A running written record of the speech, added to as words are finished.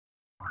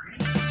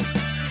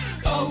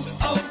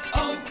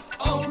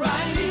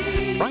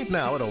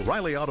now at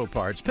O'Reilly Auto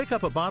Parts, pick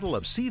up a bottle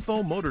of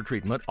Seafoam Motor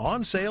Treatment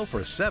on sale for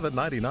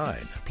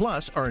 $7.99.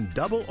 Plus, earn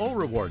double O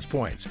Rewards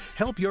points.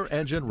 Help your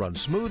engine run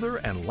smoother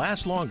and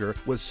last longer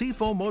with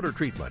Seafoam Motor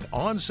Treatment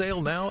on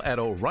sale now at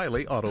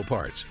O'Reilly Auto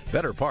Parts.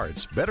 Better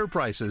parts, better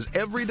prices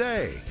every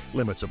day.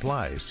 Limits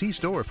apply. See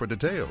store for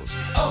details.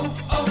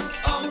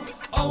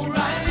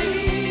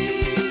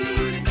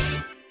 O'Reilly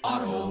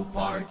Auto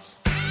Parts.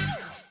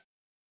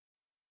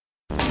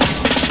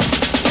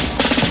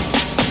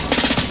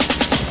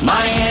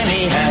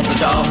 Miami has the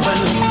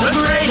Dolphins, the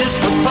greatest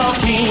football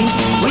team.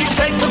 We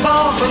take the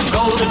ball from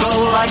goal to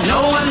goal like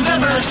no one's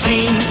ever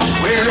seen.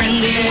 We're in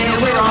the air,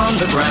 we're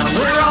on the ground,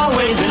 we're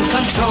always in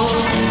control.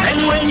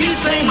 And when you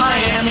say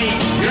Miami,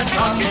 you're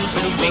talking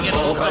some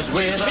football. Welcome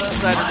to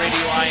Phinsider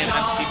Radio. I am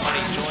MC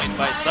Money, joined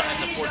by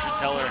Sutton, the fortune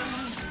teller,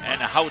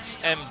 and Houts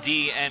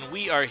MD. And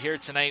we are here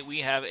tonight.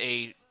 We have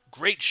a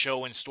great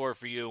show in store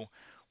for you.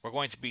 We're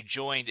going to be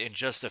joined in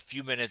just a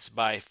few minutes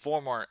by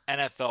former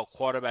NFL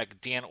quarterback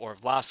Dan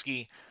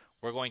Orlovsky.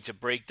 We're going to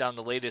break down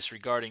the latest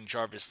regarding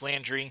Jarvis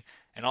Landry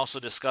and also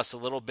discuss a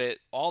little bit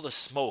all the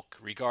smoke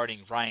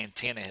regarding Ryan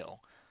Tannehill.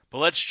 But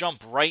let's jump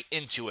right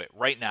into it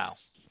right now.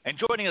 And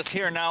joining us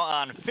here now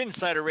on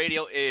Phinsider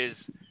Radio is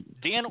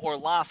Dan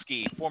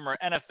Orlovsky, former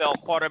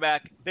NFL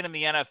quarterback, been in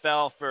the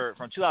NFL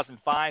from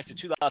 2005 to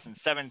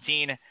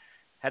 2017,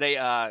 had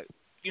a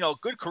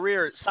good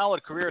career,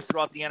 solid career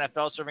throughout the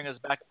NFL, serving as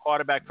backup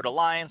quarterback for the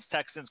Lions,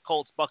 Texans,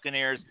 Colts,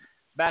 Buccaneers,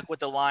 back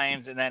with the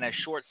Lions, and then a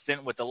short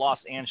stint with the Los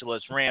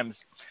Angeles Rams.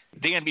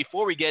 Dan,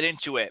 before we get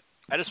into it,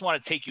 I just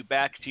want to take you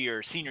back to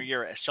your senior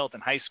year at Shelton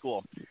High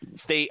School.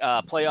 State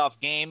playoff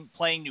game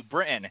playing New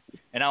Britain,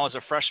 and I was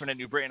a freshman at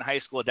New Britain High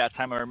School at that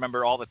time. I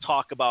remember all the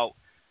talk about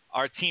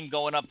our team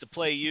going up to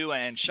play you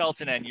and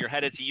Shelton, and you're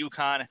headed to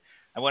UConn.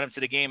 I went up to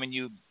the game, and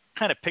you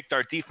kind of picked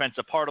our defense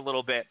apart a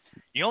little bit.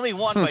 You only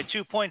won by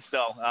 2 points,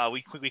 though.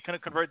 We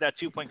couldn't convert that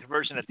 2-point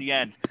conversion at the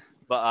end.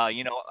 But,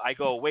 I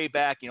go way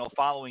back,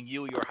 following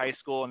your high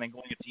school and then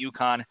going into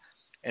UConn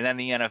and then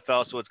the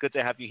NFL. So it's good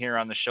to have you here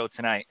on the show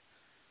tonight.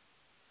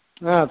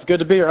 Oh, it's good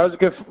to be here. That was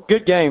a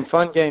good game,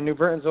 fun game. New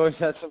Britain's always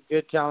had some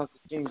good,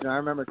 talented teams. And I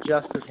remember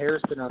Justice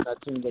Harrison on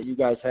that team that you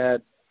guys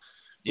had.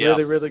 Yeah.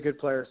 Really, really good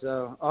player.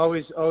 So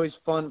always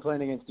fun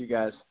playing against you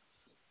guys.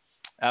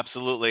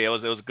 Absolutely. It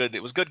was good. It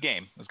was a good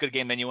game. It was a good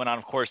game. Then you went on,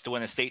 of course, to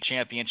win a state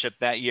championship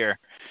that year.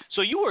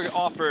 So you were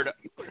offered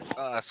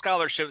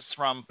scholarships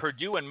from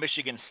Purdue and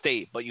Michigan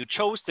State, but you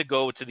chose to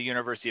go to the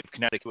University of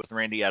Connecticut with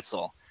Randy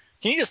Edsall.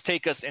 Can you just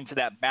take us into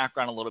that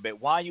background a little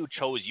bit? Why you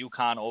chose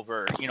UConn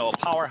over, a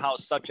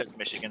powerhouse such as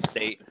Michigan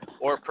State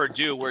or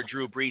Purdue, where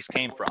Drew Brees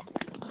came from?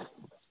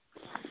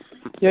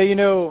 Yeah,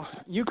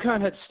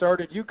 UConn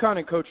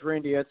and Coach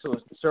Randy Edsall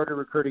started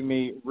recruiting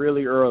me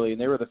really early, and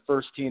they were the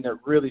first team that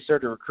really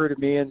started recruiting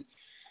me. And,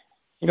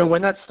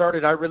 when that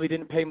started, I really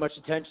didn't pay much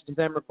attention to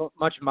them or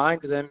much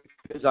mind to them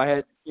because I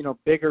had,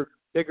 bigger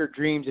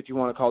dreams, if you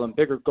want to call them,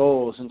 bigger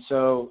goals. And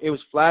so it was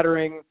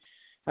flattering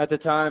at the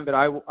time, but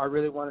I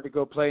really wanted to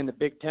go play in the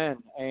Big Ten.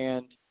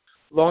 And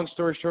long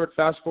story short,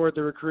 fast forward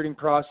the recruiting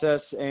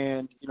process,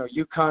 and,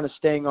 UConn is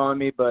staying on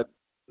me, but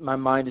my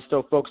mind is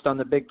still focused on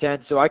the Big Ten.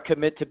 So I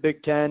commit to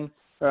Big Ten.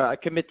 I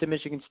commit to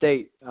Michigan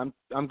State.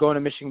 I'm going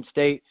to Michigan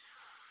State.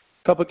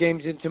 A couple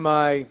games into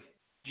my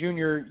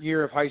junior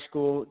year of high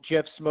school,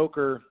 Jeff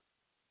Smoker,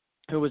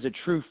 who was a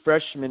true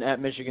freshman at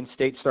Michigan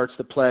State, starts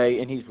to play,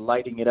 and he's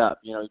lighting it up.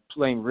 He's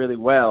playing really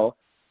well.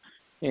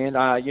 And,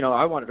 I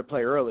wanted to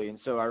play early. And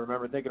so I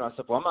remember thinking to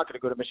myself, well, I'm not going to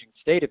go to Michigan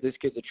State. If this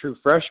kid's a true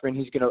freshman,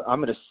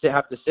 I'm going to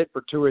have to sit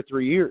for 2 or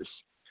 3 years.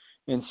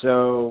 And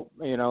so,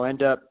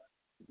 end up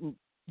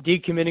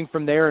decommitting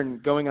from there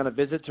and going on a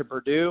visit to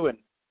Purdue and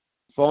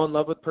fall in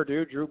love with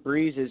Purdue. Drew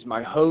Brees is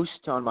my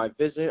host on my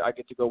visit. I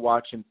get to go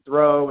watch him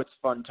throw. It's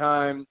a fun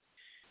time.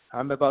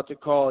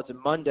 It's a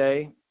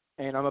Monday,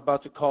 and I'm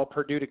about to call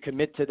Purdue to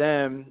commit to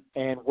them,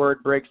 and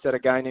word breaks that a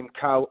guy named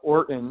Kyle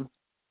Orton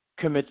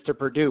commits to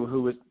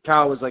Purdue.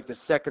 Kyle was like the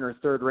second or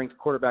third ranked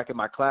quarterback in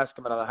my class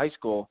coming out of high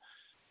school.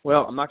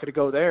 Well, I'm not going to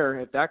go there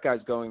if that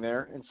guy's going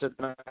there. And so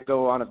then I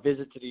go on a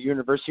visit to the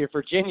University of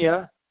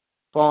Virginia,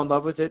 fall in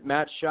love with it.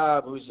 Matt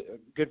Schaub, who's a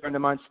good friend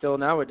of mine still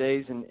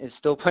nowadays and is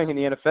still playing in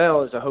the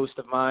NFL, is a host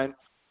of mine.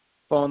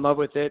 Fall in love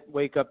with it,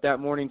 wake up that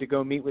morning to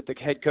go meet with the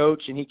head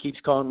coach, and he keeps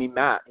calling me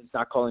Matt. He's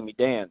not calling me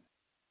Dan.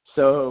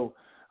 So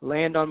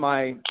land from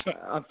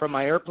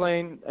my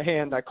airplane,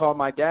 and I call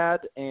my dad,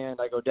 and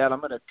I go, Dad, I'm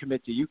going to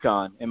commit to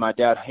UConn. And my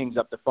dad hangs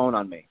up the phone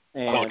on me.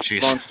 And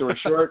long story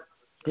short,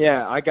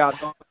 yeah, I got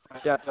home.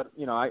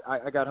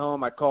 I got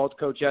home. I called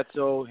Coach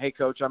Edsall. Hey,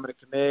 Coach, I'm going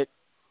to commit.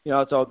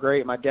 It's all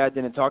great. My dad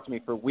didn't talk to me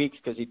for weeks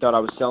because he thought I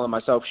was selling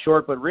myself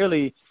short. But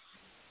really,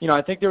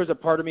 I think there was a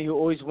part of me who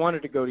always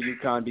wanted to go to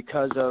UConn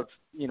because of,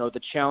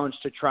 the challenge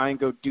to try and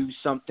go do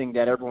something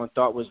that everyone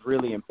thought was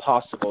really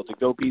impossible, to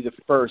go be the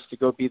first, to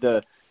go be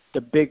the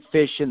big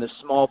fish in the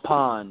small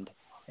pond.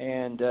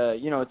 And,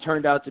 it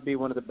turned out to be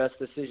one of the best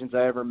decisions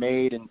I ever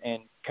made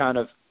and kind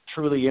of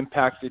truly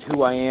impacted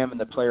who I am and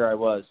the player I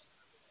was.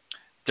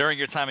 During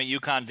your time at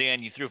UConn,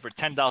 Dan, you threw for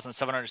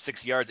 10,706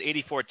 yards,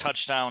 84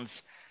 touchdowns,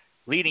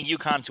 leading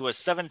UConn to a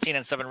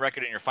 17-7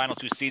 record in your final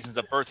two seasons,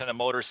 a berth in the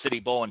Motor City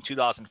Bowl in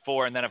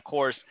 2004, and then, of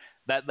course,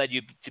 that led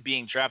you to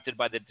being drafted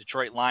by the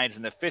Detroit Lions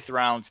in the 5th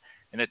round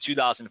in the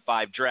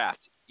 2005 draft.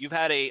 You've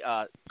had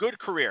a good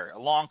career, a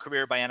long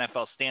career by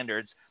NFL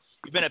standards.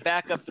 You've been a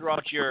backup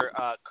throughout your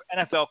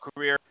NFL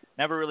career,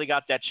 never really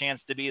got that chance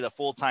to be the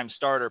full-time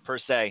starter per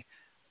se.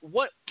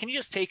 Can you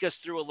just take us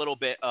through a little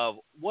bit of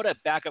what a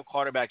backup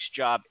quarterback's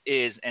job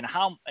is and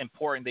how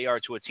important they are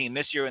to a team?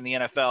 This year in the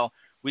NFL,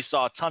 we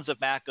saw tons of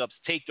backups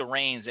take the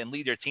reins and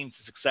lead their teams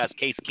to success.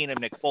 Case Keenum,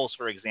 Nick Foles,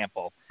 for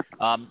example.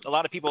 A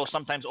lot of people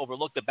sometimes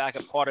overlook the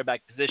backup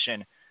quarterback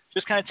position.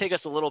 Just kind of take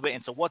us a little bit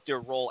into what their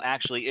role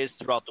actually is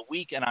throughout the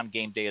week and on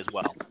game day as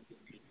well.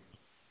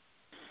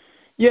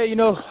 Yeah,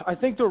 I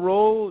think the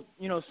role,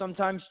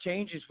 sometimes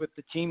changes with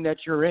the team that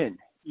you're in,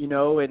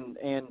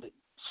 and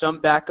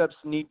some backups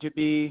need to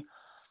be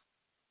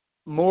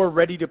more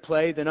ready to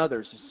play than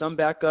others. Some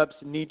backups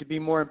need to be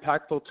more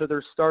impactful to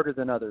their starter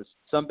than others.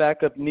 Some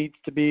backup needs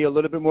to be a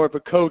little bit more of a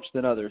coach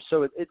than others.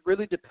 So it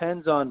really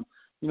depends on,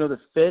 the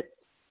fit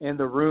and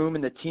the room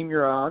and the team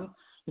you're on.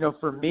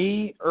 For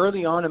me,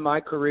 early on in my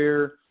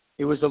career,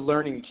 it was a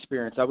learning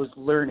experience. I was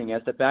learning.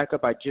 As the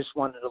backup, I just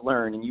wanted to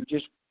learn. And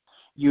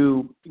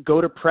you go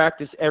to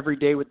practice every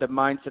day with the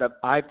mindset of,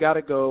 I've got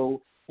to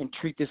go and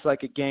treat this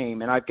like a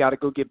game, and I've got to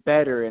go get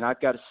better, and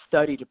I've got to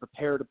study to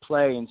prepare to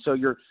play. And so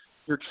you're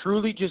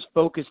truly just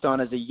focused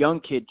on, as a young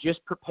kid,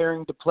 just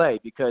preparing to play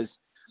because,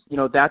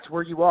 that's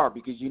where you are,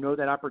 because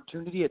that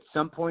opportunity at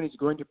some point is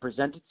going to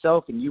present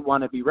itself and you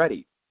want to be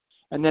ready.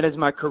 And then as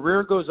my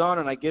career goes on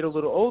and I get a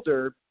little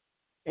older,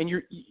 and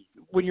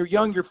when you're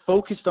young, you're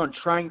focused on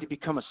trying to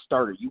become a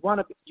starter. You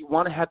want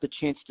to have the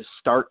chance to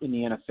start in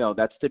the NFL.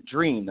 That's the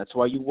dream. That's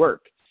why you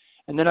work.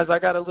 And then as I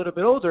got a little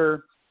bit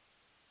older,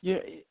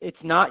 it's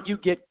not you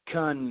get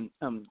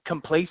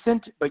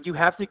complacent, but you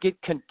have to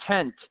get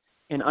content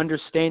and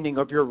understanding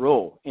of your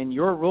role. And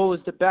your role as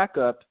the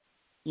backup,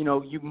 you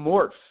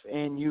morph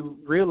and you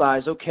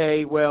realize,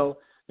 okay, well,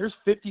 there's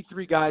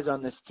 53 guys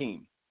on this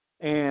team.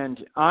 And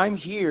I'm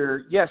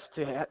here, yes,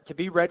 to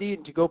be ready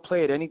and to go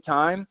play at any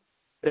time.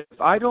 But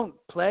if I don't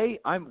play,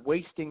 I'm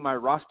wasting my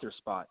roster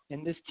spot.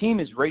 And this team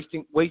is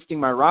wasting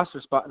my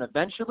roster spot. And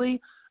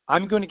eventually,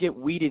 I'm going to get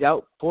weeded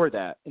out for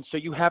that. And so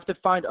you have to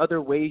find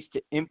other ways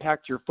to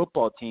impact your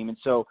football team. And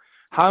so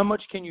how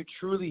much can you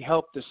truly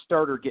help the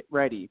starter get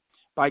ready?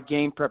 By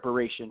game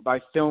preparation, by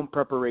film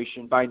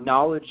preparation, by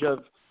knowledge of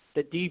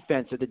the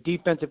defense or the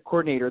defensive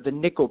coordinator, the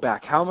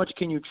nickelback. How much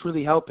can you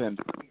truly help him?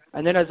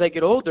 And then as I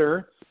get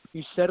older,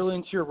 you settle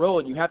into your role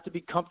and you have to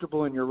be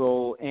comfortable in your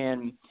role.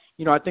 And,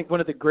 I think one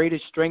of the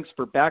greatest strengths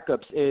for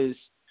backups is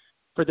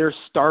for their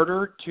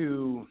starter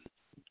to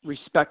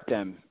respect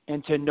them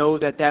and to know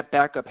that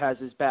backup has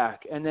his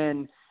back. And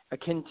then,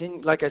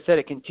 like I said,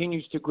 it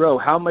continues to grow.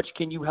 How much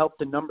can you help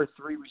the number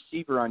 3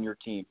 receiver on your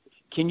team?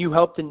 Can you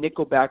help the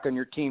nickelback on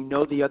your team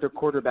know the other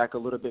quarterback a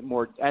little bit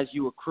more as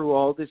you accrue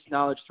all this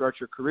knowledge throughout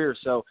your career?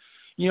 So,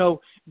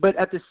 but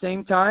at the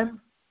same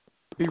time,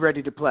 be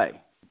ready to play,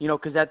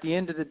 because at the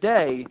end of the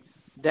day,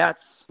 that's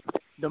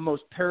the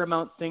most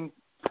paramount thing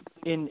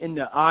in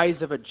the eyes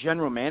of a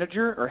general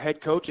manager or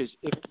head coach is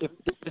if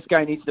this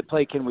guy needs to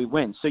play, can we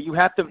win? So you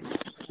have to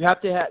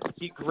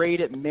be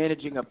great at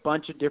managing a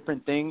bunch of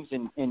different things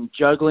and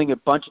juggling a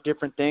bunch of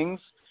different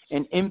things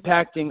and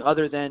impacting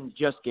other than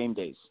just game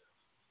days.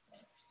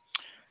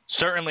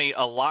 Certainly,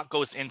 a lot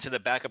goes into the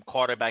backup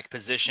quarterback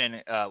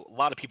position. A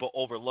lot of people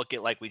overlook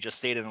it, like we just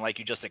stated and like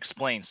you just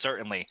explained,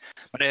 certainly.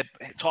 But I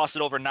toss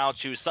it over now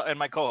to Sutton,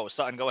 my co-host.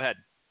 Sutton, go ahead.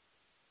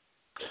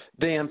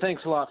 Dan,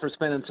 thanks a lot for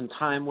spending some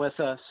time with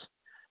us.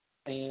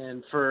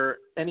 And for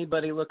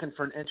anybody looking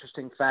for an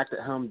interesting fact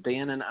at home,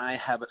 Dan and I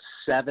have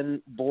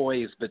 7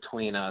 boys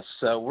between us.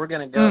 So we're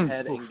going to go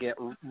ahead and get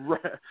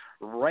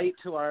right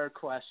to our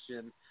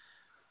question.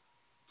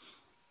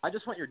 I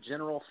just want your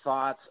general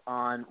thoughts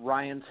on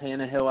Ryan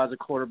Tannehill as a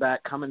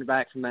quarterback coming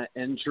back from that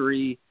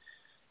injury.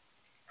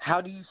 How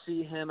do you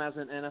see him as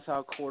an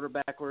NFL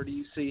quarterback? Where do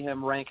you see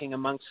him ranking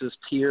amongst his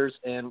peers?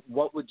 And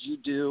what would you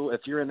do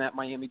if you're in that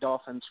Miami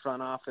Dolphins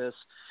front office?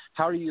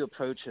 How are you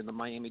approaching the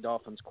Miami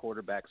Dolphins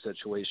quarterback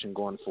situation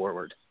going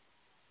forward?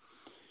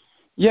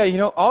 Yeah,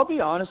 I'll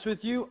be honest with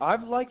you.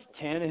 I've liked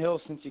Tannehill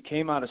since he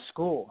came out of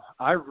school.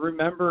 I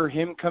remember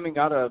him coming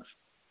out of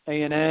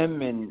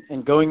A&M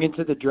and going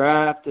into the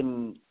draft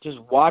and just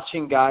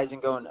watching guys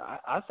and going,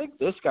 I think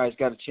this guy's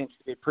got a chance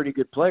to be a pretty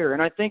good player.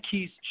 And I think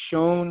he's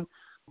shown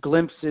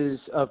glimpses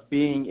of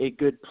being a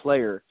good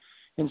player.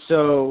 And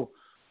so,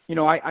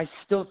 I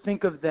still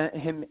think of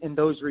him in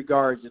those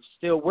regards. If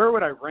still, where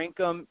would I rank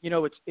him?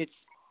 It's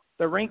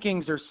the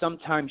rankings are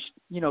sometimes,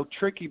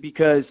 tricky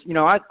because,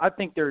 I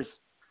think there's,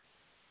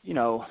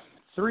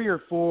 3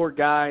 or 4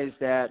 guys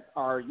that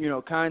are,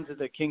 kinds of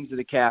the kings of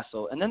the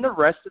castle. And then the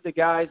rest of the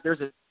guys,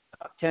 there's a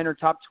top 10 or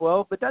top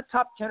 12, but that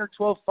top 10 or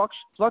 12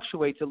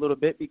 fluctuates a little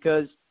bit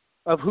because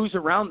of who's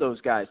around those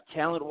guys,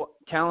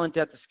 talent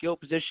at the skill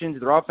positions,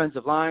 their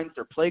offensive lines,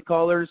 their play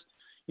callers.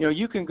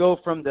 You can go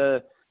from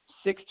the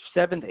 6th,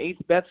 7th,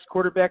 8th best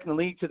quarterback in the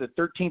league to the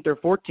 13th or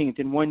 14th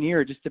in 1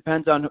 year. It just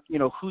depends on,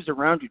 who's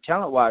around you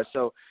talent-wise.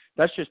 So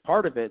that's just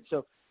part of it.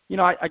 So,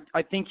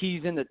 I think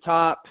he's in the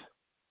top,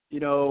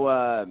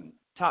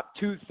 top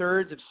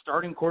 2/3 of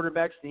starting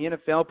quarterbacks in the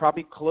NFL,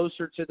 probably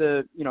closer to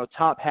the,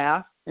 top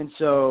half. And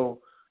so,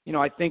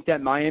 I think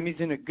that Miami's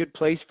in a good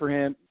place for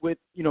him with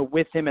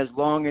him as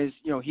long as,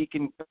 he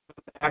can come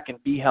back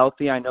and be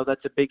healthy. I know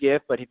that's a big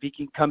if, but if he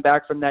can come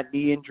back from that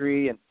knee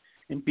injury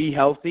and be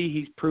healthy,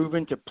 he's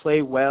proven to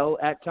play well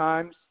at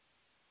times.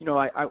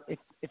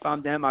 If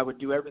I'm them, I would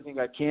do everything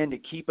I can to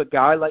keep a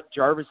guy like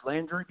Jarvis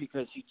Landry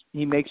because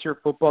he makes your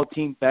football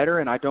team better.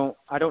 And I don't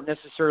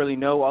necessarily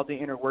know all the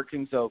inner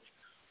workings of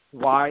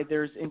why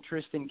there's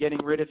interest in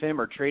getting rid of him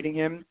or trading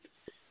him.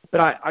 But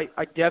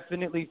I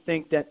definitely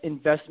think that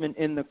investment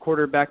in the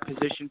quarterback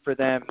position for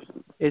them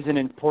is an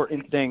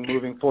important thing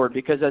moving forward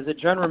because as a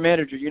general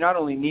manager, you not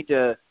only need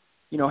to,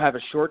 have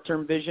a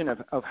short-term vision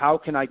of how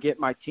can I get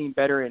my team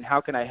better and how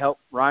can I help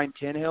Ryan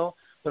Tannehill,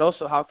 but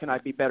also how can I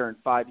be better in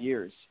 5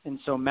 years. And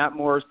so Matt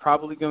Moore is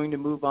probably going to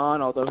move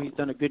on, although he's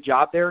done a good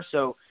job there.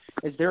 So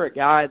is there a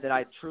guy that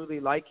I truly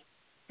like?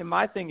 And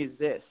my thing is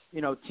this,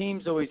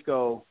 teams always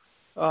go,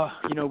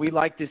 we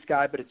like this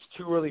guy, but it's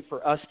too early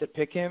for us to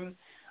pick him.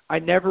 I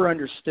never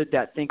understood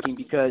that thinking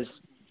because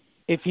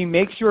if he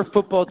makes your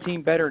football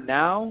team better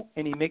now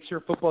and he makes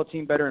your football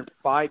team better in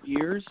 5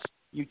 years,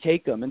 you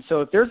take him. And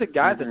so if there's a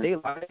guy that they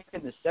like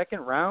in the second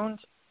round,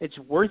 it's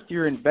worth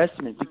your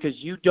investment because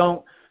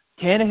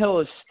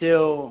Tannehill is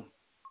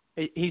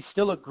he's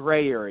still a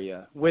gray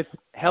area with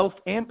health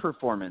and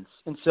performance.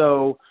 And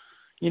so,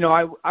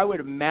 I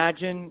would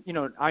imagine,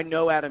 I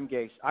know Adam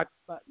Gase.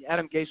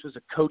 Adam Gase was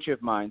a coach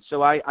of mine,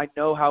 so I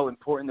know how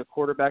important the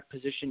quarterback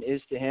position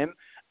is to him.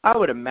 I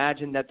would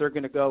imagine that they're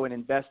going to go and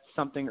invest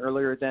something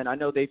earlier than I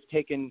know they've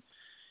taken,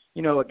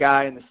 a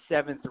guy in the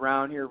 7th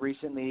round here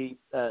recently,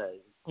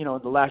 in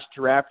the last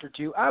draft or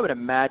two. I would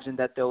imagine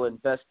that they'll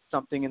invest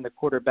something in the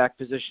quarterback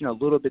position a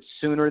little bit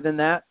sooner than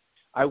that.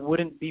 I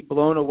wouldn't be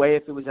blown away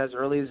if it was as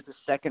early as the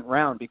 2nd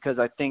round because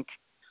I think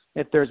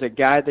if there's a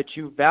guy that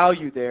you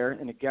value there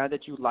and a guy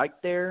that you like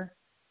there,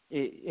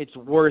 it's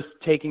worth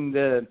taking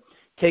that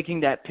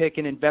pick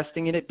and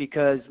investing in it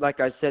because, like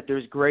I said,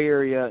 there's gray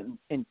area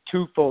in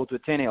twofold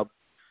with Tannehill.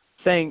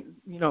 Saying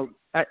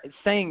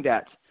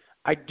that,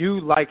 I do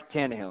like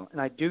Tannehill,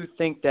 and I do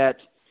think that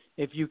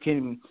if you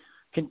can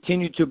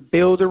continue to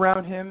build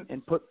around him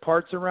and put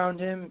parts around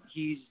him,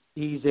 he's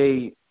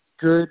a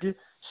good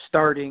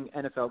starting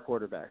NFL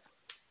quarterback.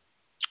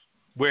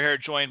 We're here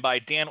joined by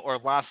Dan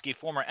Orlovsky,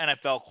 former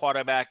NFL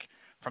quarterback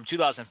from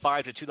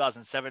 2005 to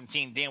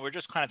 2017. Dan, we're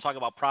just kind of talking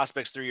about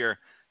prospects through your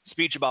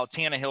speech about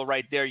Tannehill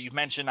right there. You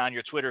mentioned on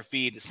your Twitter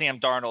feed Sam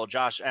Darnold,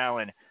 Josh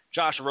Allen,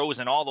 Josh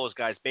Rosen, all those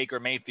guys,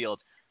 Baker Mayfield.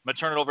 I'm going to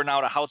turn it over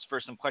now to Houts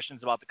for some questions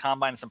about the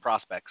combine and some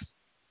prospects.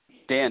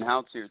 Dan,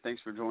 Houts here.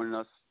 Thanks for joining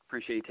us.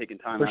 Appreciate you taking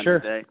time out sure.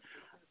 today.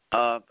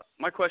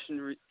 My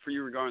question for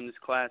you regarding this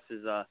class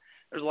is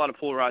there's a lot of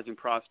polarizing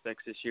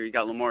prospects this year. You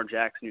got Lamar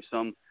Jackson, who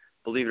some,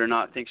 believe it or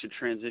not, think should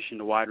transition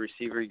to wide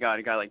receiver. You got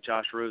a guy like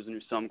Josh Rosen, who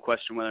some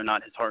question whether or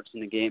not his heart's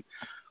in the game.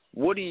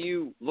 What do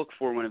you look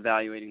for when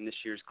evaluating this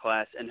year's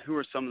class, and who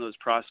are some of those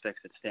prospects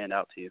that stand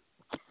out to you?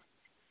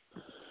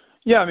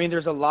 Yeah, I mean,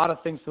 there's a lot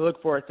of things to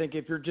look for. I think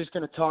if you're just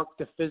going to talk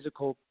the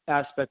physical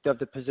aspect of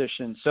the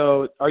position.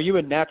 So are you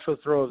a natural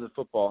thrower of the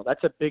football?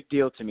 That's a big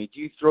deal to me. Do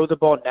you throw the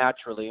ball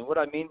naturally? And what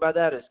I mean by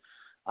that is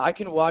I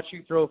can watch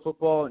you throw a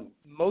football, and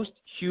most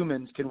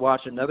humans can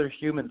watch another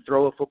human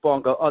throw a football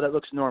and go, oh, that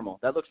looks normal.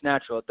 That looks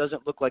natural. It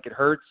doesn't look like it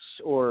hurts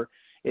or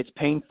it's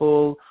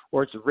painful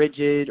or it's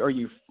rigid or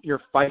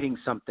you're fighting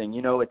something.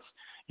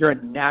 You're a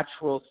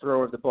natural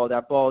thrower of the ball.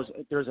 That ball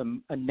there's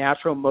a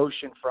natural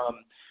motion from,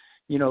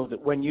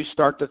 when you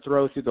start to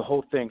throw through the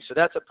whole thing. So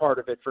that's a part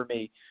of it for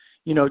me.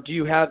 Do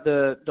you have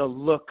the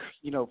look,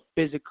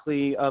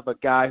 physically of a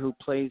guy who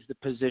plays the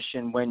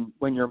position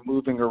when you're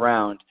moving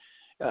around?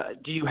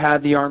 Do you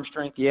have the arm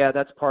strength? Yeah,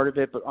 that's part of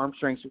it, but arm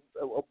strength's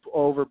an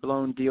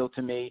overblown deal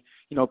to me.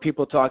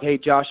 People talk, hey,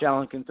 Josh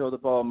Allen can throw the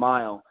ball a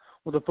mile.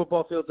 Well, the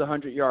football field's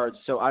 100 yards,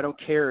 so I don't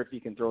care if you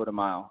can throw it a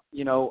mile. Do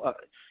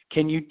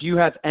you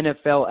have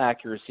NFL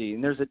accuracy?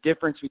 And there's a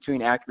difference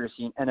between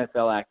accuracy and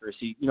NFL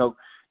accuracy.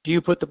 Do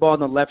you put the ball on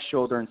the left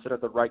shoulder instead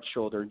of the right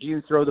shoulder? Do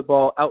you throw the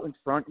ball out in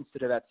front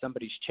instead of at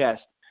somebody's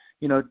chest?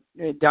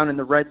 Down in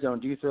the red zone,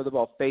 do you throw the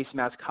ball face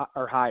mask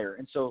or higher?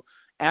 And so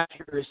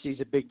accuracy is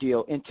a big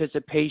deal.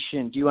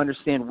 Anticipation, do you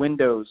understand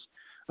windows?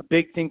 A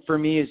big thing for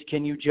me is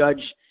can you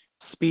judge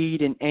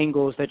speed and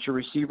angles that your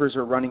receivers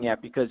are running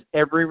at? Because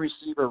every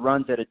receiver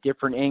runs at a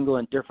different angle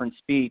and different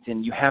speeds,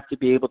 and you have to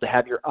be able to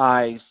have your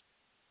eyes,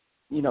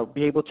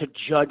 be able to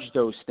judge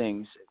those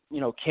things.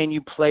 Can you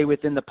play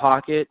within the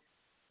pocket,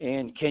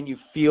 and can you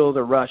feel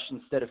the rush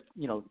instead of,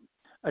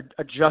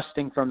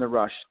 adjusting from the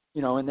rush?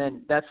 And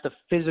then that's the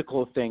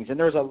physical things. And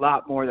there's a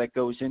lot more that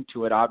goes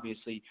into it,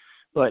 obviously,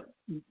 but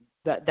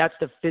that's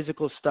the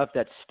physical stuff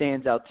that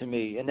stands out to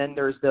me. And then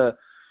there's the,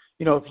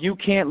 if you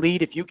can't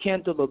lead, if you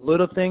can't do the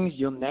little things,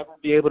 you'll never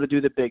be able to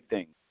do the big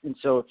things. And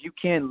so if you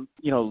can,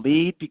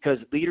 lead, because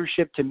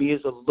leadership to me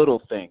is a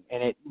little thing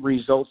and it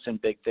results in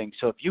big things.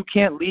 So if you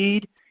can't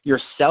lead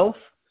yourself,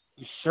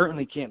 you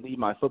certainly can't lead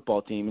my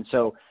football team. And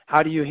so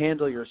how do you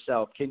handle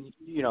yourself? Can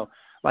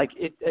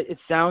it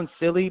sounds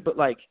silly, but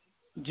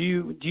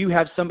do you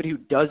have somebody who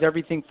does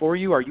everything for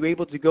you? Are you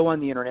able to go on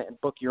the internet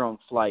and book your own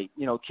flight?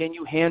 Can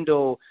you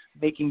handle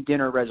making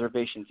dinner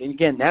reservations? And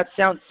again, that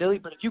sounds silly,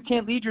 but if you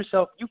can't lead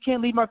yourself, you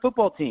can't lead my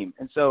football team.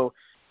 And so,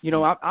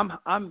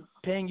 I'm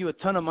paying you a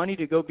ton of money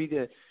to go be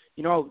the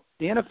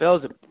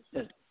NFL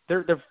is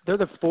they're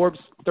the Forbes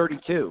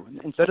 32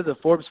 instead of the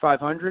Forbes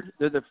 500.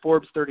 They're the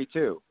Forbes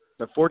 32,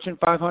 the Fortune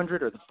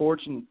 500 or the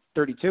Fortune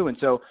 32. And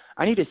so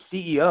I need a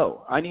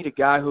CEO. I need a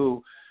guy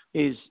who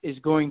is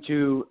going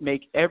to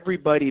make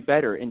everybody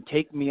better and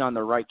take me on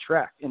the right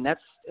track. And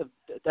that's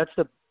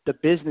the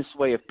business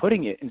way of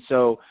putting it. And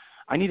so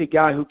I need a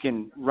guy who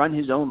can run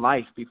his own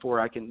life before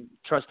I can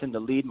trust him to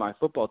lead my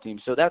football team.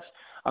 So that's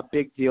a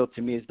big deal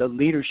to me, is the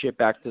leadership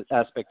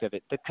aspect of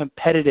it, the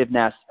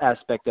competitiveness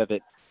aspect of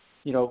it.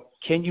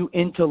 Can you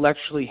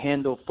intellectually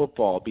handle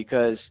football?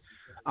 Because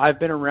I've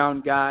been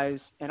around guys,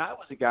 and I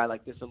was a guy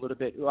like this a little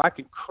bit, who I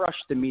could crush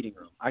the meeting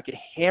room. I could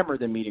hammer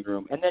the meeting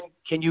room. And then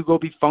can you go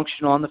be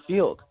functional on the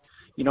field?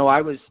 If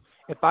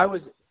I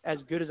was as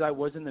good as I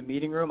was in the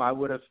meeting room, I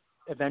would have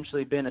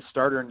eventually been a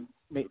starter and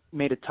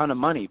made a ton of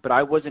money. But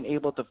I wasn't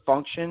able to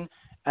function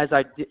as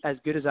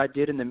good as I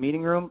did in the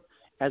meeting room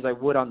as I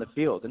would on the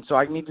field. And so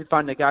I need to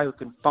find a guy who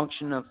can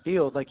function on the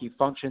field like he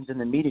functions in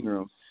the meeting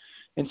room.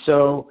 And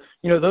so,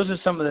 those are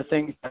some of the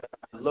things that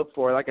I look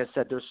for. Like I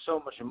said, there's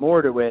so much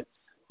more to it.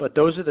 But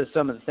those are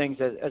some of the things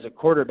that, as a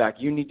quarterback,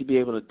 you need to be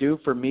able to do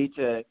for me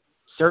to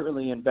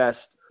certainly invest,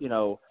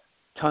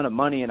 ton of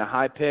money in a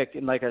high pick.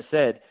 And like I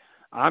said,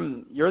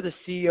 you're the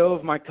CEO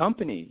of my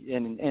company,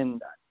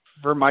 and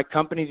for my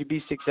company to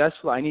be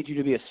successful, I need you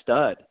to be a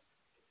stud.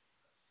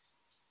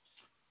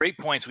 Great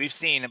points. We've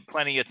seen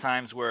plenty of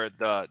times where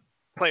the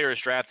player is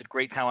drafted,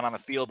 great talent on the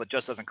field, but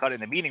just doesn't cut it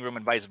in the meeting room,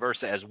 and vice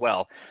versa as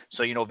well.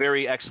 So,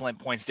 very excellent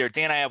points there.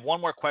 Dan, I have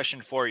one more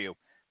question for you.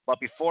 But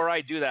before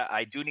I do that,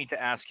 I do need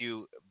to ask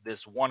you this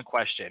one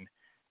question.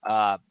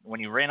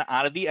 When you ran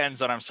out of the end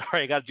zone, I'm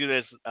sorry, I got to do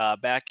this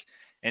back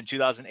in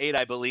 2008,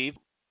 I believe.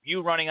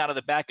 You running out of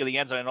the back of the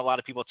end zone, I know a lot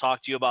of people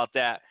talk to you about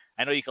that.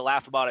 I know you can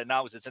laugh about it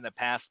now because it's in the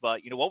past,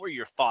 but, what were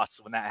your thoughts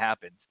when that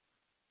happened?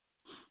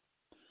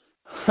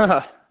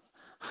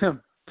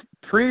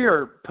 Pre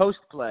or post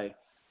play?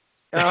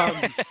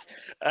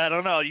 I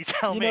don't know. You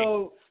tell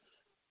me.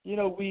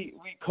 We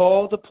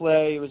called a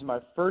play. It was my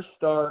first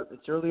start.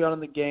 It's early on in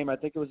the game. I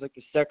think it was like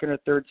the second or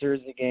third series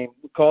of the game.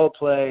 We call a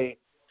play.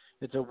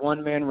 It's a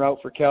one-man route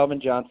for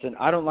Calvin Johnson.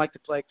 I don't like to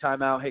play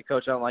timeout. Hey,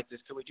 coach, I don't like this.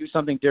 Can we do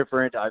something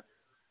different? I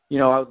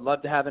would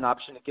love to have an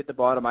option to get the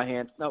ball out of my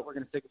hands. No, we're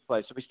going to stick with the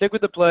play. So we stick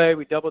with the play.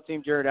 We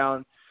double-team Jared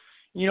Allen.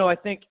 I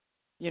think,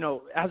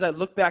 as I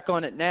look back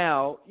on it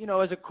now,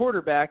 as a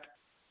quarterback,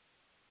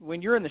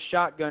 when you're in the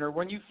shotgun or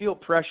when you feel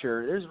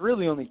pressure, there's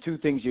really only two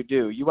things you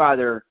do. You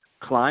either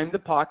climb the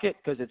pocket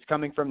because it's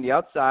coming from the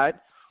outside,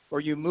 or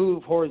you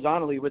move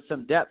horizontally with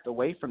some depth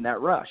away from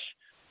that rush.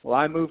 Well,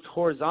 I moved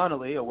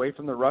horizontally away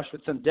from the rush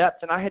with some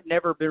depth, and I had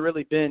never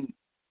really been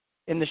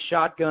in the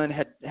shotgun,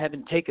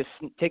 hadn't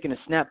taken a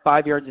snap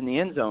 5 yards in the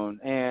end zone.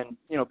 And,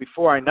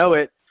 before I know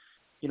it,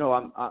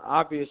 I'm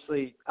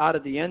obviously out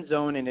of the end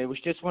zone, and it was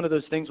just one of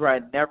those things where I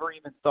had never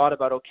even thought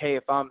about, okay,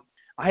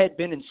 I had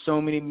been in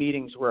so many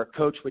meetings where a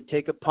coach would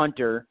take a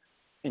punter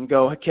and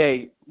go,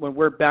 okay, when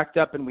we're backed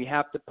up and we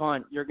have to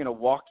punt, you're going to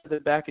walk to the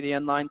back of the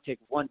end line, take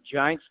one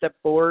giant step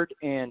forward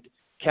and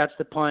catch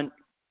the punt,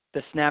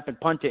 the snap, and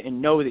punt it,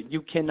 and know that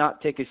you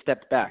cannot take a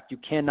step back. You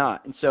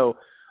cannot. And so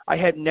I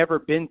had never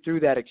been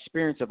through that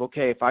experience of,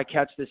 okay, if I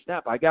catch this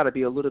snap, I got to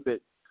be a little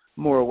bit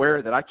more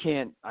aware that I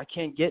can't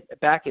get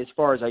back as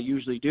far as I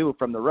usually do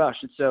from the rush.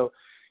 And so,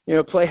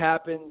 play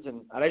happens,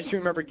 and I just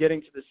remember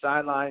getting to the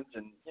sidelines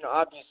and,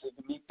 obviously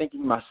me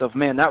thinking to myself,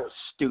 man, that was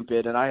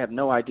stupid, and I have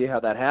no idea how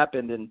that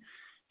happened. And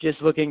just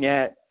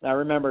I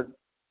remember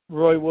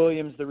Roy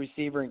Williams, the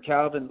receiver, and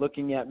Calvin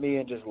looking at me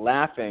and just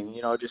laughing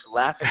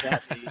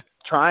at me,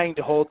 trying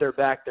to hold their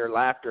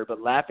laughter, but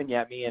laughing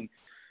at me. And,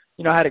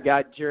 I had a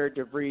guy, Jared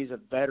DeVries, a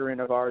veteran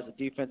of ours, a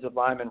defensive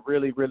lineman,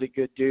 really, really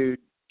good dude,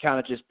 kind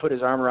of just put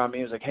his arm around me.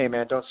 He was like, hey,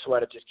 man, don't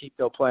sweat it. Just keep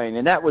playing.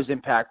 And that was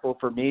impactful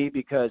for me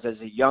because as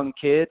a young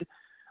kid,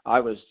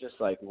 I was just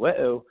like,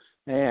 whoa.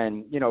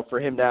 And, for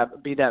him to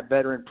be that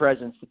veteran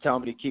presence to tell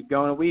me to keep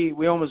going.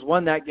 We almost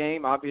won that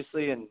game,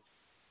 obviously.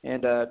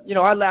 And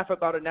I laugh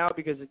about it now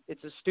because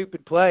it's a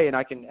stupid play, and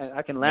I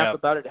can laugh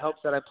about it. It helps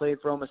that I played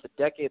for almost a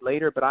decade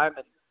later, but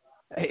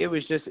it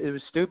was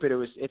stupid.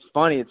 It's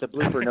funny. It's a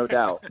blooper, no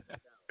doubt.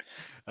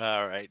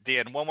 All right,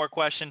 Dan, one more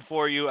question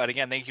for you. And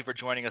again, thank you for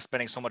joining us,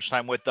 spending so much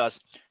time with us.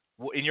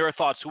 In your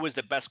thoughts, who is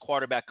the best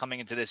quarterback coming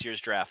into this year's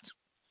draft?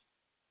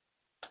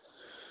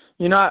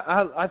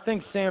 I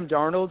think Sam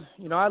Darnold.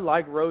 I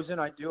like Rosen.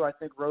 I do. I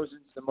think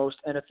Rosen's the most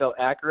NFL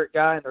accurate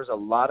guy, and there's a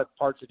lot of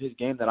parts of his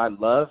game that I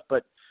love.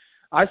 But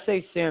I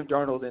say Sam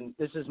Darnold, and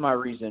this is my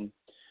reason.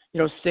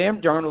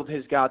 Sam Darnold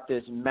has got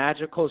this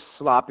magical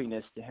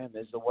sloppiness to him,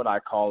 is what I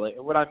call it.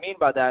 And what I mean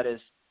by that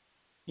is,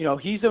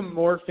 he's a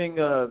morphing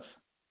of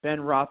Ben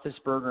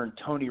Roethlisberger and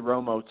Tony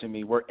Romo to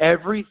me, where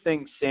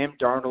everything Sam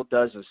Darnold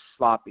does is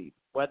sloppy.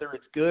 Whether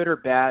it's good or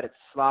bad, it's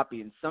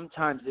sloppy, and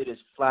sometimes it is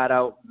flat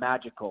out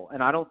magical.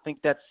 And I don't think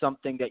that's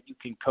something that you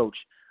can coach.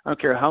 I don't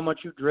care how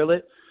much you drill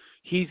it.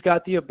 He's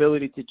got the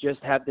ability to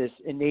just have this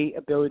innate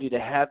ability to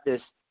have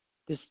this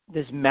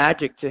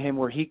magic to him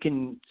where he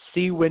can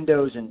see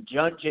windows and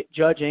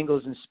judge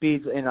angles and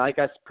speeds. And like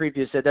I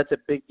previously said, that's a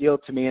big deal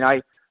to me.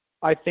 And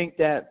I think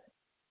that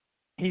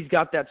he's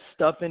got that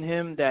stuff in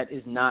him that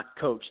is not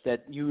coached,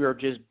 that you are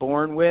just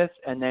born with,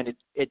 and then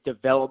it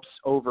develops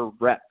over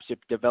reps. It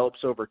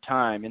develops over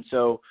time. And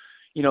so,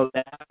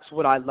 that's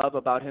what I love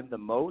about him the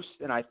most.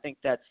 And I think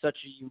that's such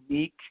a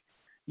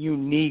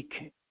unique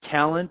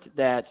talent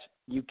that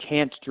you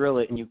can't drill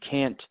it and you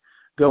can't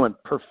go and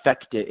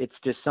perfect it. It's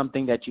just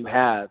something that you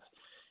have.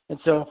 And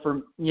so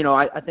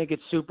I think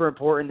it's super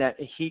important that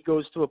he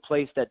goes to a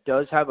place that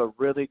does have a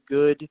really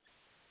good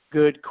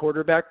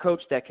quarterback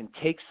coach that can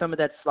take some of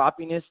that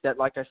sloppiness that,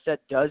 like I said,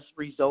 does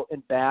result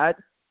in bad,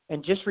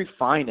 and just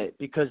refine it.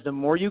 Because the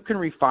more you can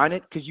refine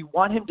it, because you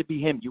want him to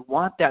be him, you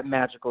want that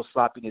magical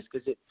sloppiness,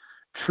 because it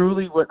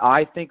truly what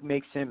I think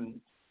makes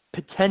him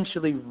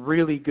potentially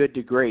really good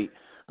to great.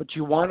 But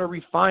you want to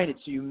refine it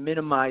so you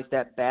minimize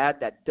that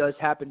bad that does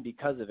happen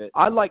because of it.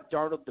 I like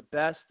Darnold the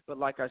best, but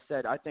like I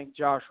said, I think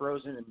Josh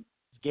Rosen's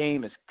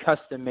game is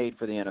custom made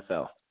for the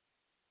NFL.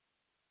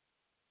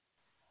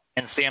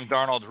 And Sam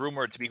Darnold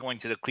rumored to be going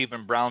to the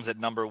Cleveland Browns at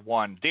number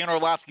 1. Dan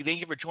Orlovsky, thank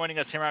you for joining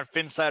us here on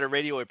Phinsider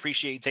Radio. I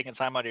appreciate you taking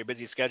time out of your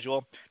busy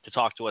schedule to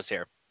talk to us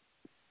here.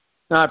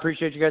 No, I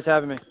appreciate you guys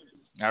having me.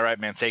 All right,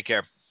 man. Take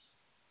care.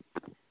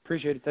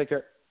 Appreciate it. Take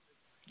care.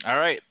 All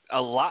right,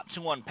 a lot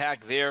to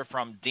unpack there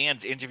from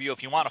Dan's interview.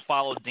 If you want to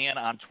follow Dan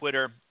on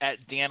Twitter, at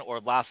Dan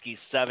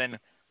Orlovsky7,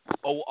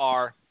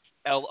 ORLOVSKY7.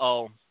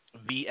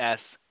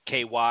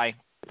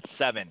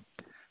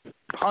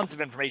 Tons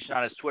of information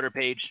on his Twitter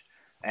page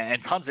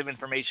and tons of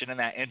information in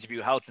that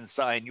interview. Houts and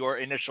your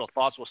initial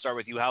thoughts. We'll start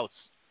with you, Houts.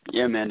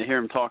 Yeah, man, to hear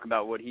him talk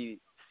about what he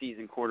sees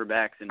in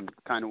quarterbacks and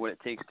kind of what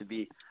it takes to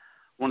be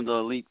one of the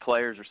elite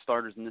players or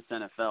starters in this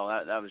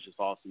NFL, that was just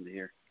awesome to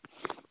hear.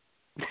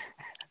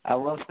 I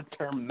love the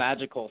term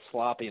magical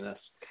sloppiness.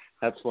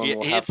 That's one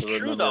we'll have to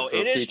remember for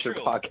a future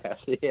podcast.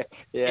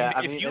 Yeah.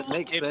 It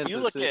makes sense.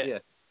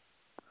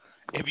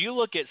 If you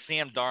look at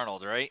Sam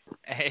Darnold, right,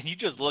 and you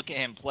just look at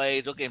him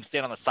play, look at him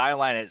stand on the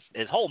sideline,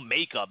 his whole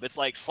makeup, it's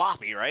like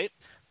sloppy, right?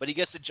 But he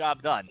gets the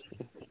job done.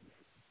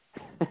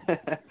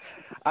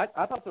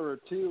 I thought there were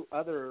two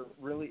other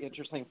really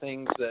interesting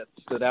things that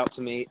stood out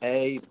to me.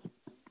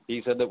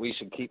 He said that we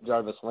should keep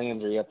Jarvis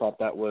Landry. I thought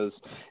that was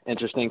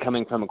interesting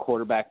coming from a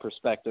quarterback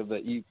perspective,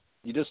 that you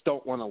just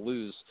don't want to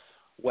lose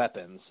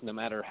weapons no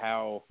matter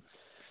how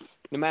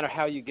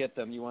you get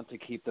them. You want to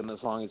keep them as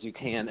long as you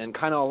can. And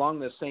kind of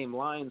along the same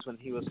lines when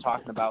he was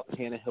talking about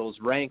Tannehill's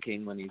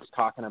ranking, when he's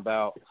talking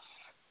about,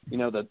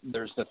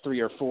 there's the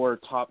 3 or 4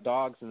 top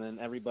dogs and then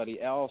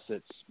everybody else,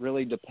 it's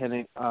really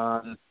dependent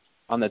on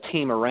the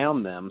team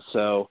around them.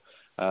 So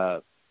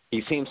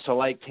he seems to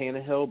like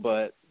Tannehill,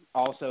 but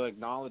also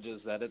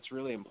acknowledges that it's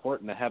really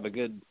important to have a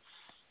good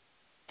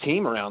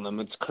team around them.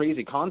 It's a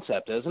crazy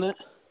concept, isn't it?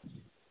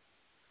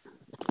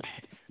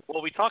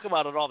 Well, we talk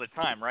about it all the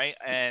time, right?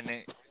 And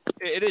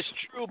it is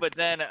true, but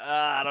then,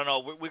 I don't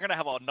know, we're going to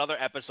have another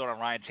episode on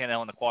Ryan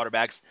Tannehill and the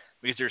quarterbacks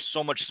because there's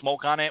so much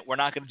smoke on it. We're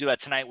not going to do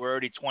that tonight. We're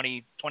already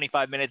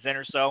 25 minutes in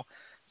or so.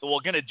 So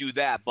we're going to do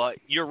that. But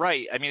you're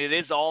right. I mean, it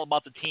is all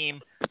about the team.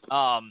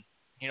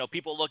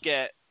 People look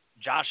at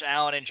Josh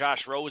Allen and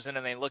Josh Rosen,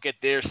 and they look at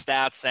their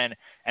stats and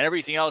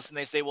everything else, and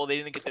they say, well, they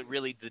didn't get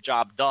the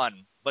job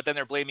done. But then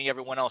they're blaming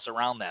everyone else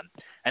around them.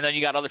 And then you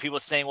got other people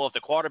saying, well, if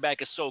the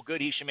quarterback is so good,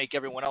 he should make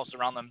everyone else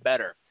around them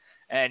better.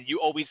 And you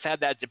always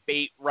had that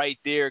debate right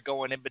there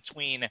going in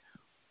between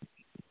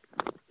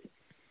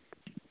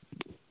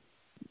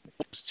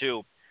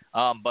two.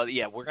 But,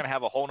 yeah, we're going to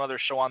have a whole other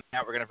show on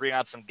that. We're going to bring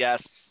out some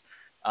guests.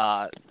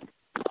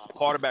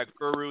 Quarterback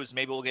gurus.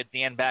 Maybe we'll get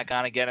Dan back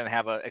on again and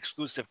have an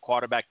exclusive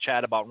quarterback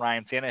chat about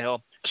Ryan Tannehill.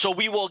 So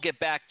we will get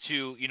back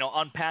to,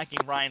 unpacking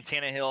Ryan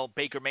Tannehill,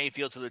 Baker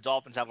Mayfield, who the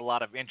Dolphins have a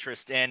lot of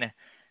interest in. Of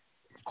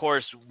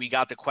course, we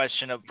got the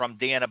question from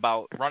Dan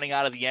about running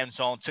out of the end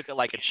zone. Took it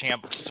like a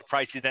champ.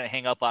 Surprised he didn't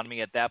hang up on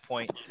me at that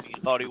point.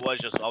 Thought I was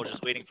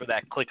just waiting for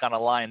that click on a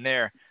line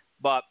there.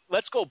 But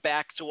let's go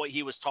back to what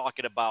he was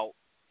talking about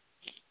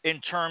in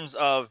terms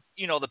of,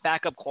 the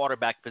backup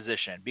quarterback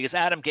position. Because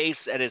Adam Gase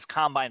at his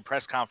combine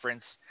press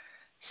conference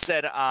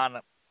said on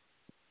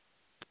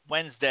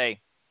Wednesday,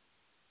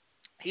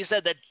 he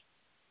said that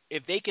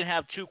if they can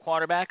have 2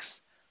 quarterbacks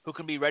who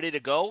can be ready to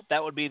go,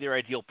 that would be their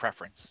ideal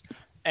preference.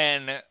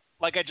 And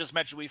like I just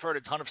mentioned, we've heard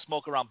a ton of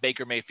smoke around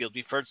Baker Mayfield.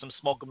 We've heard some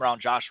smoke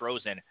around Josh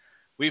Rosen.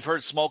 We've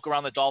heard smoke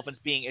around the Dolphins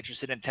being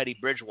interested in Teddy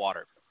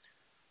Bridgewater.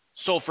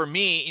 So for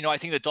me, I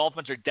think the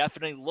Dolphins are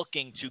definitely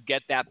looking to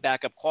get that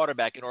backup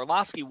quarterback. And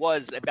Orlovsky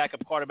was a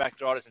backup quarterback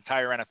throughout his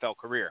entire NFL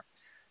career.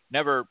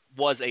 never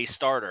was a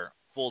starter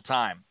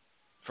full-time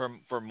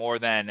for more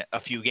than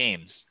a few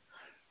games.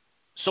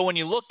 So when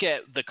you look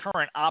at the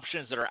current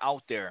options that are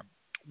out there,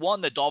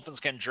 one, the Dolphins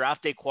can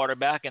draft a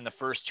quarterback in the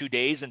first 2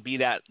 days and be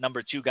that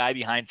number 2 guy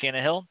behind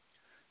Tannehill.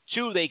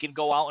 2, they can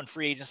go out in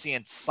free agency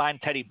and sign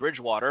Teddy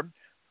Bridgewater,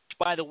 which,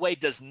 by the way,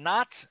 does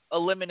not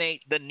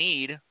eliminate the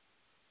need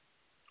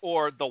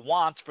or the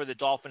want for the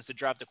Dolphins to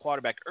draft a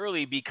quarterback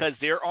early, because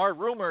there are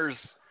rumors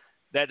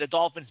that the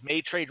Dolphins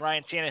may trade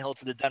Ryan Tannehill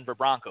to the Denver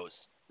Broncos,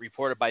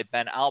 reported by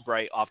Ben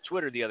Albright off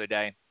Twitter the other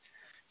day.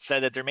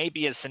 Said that there may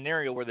be a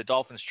scenario where the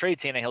Dolphins trade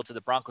Tannehill to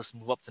the Broncos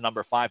and move up to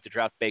number 5 to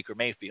draft Baker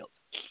Mayfield.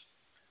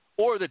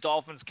 Or the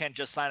Dolphins can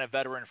just sign a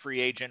veteran free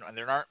agent, and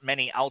there aren't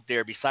many out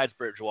there besides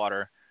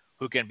Bridgewater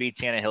who can be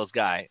Tannehill's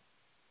guy.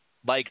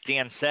 Like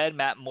Dan said,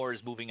 Matt Moore is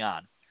moving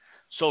on.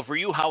 So for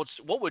you,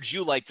 what would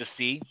you like to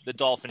see the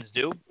Dolphins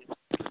do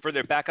for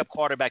their backup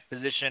quarterback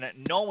position,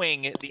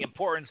 knowing the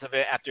importance of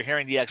it after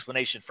hearing the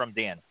explanation from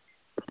Dan?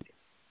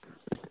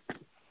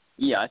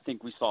 Yeah, I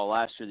think we saw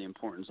last year the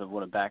importance of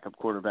what a backup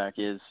quarterback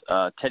is.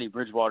 Teddy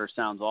Bridgewater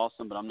sounds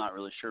awesome, but I'm not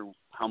really sure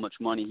how much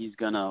money he's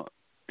going to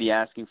be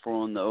asking for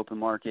on the open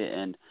market.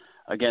 And,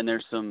 again,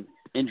 there's some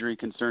injury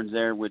concerns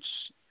there, which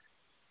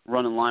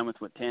run in line with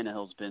what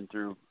Tannehill's been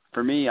through.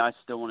 For me, I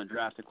still want to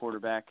draft a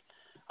quarterback.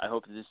 I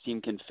hope that this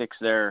team can fix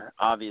their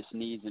obvious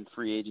needs in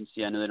free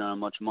agency. I know they don't have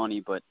much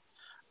money, but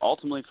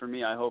ultimately for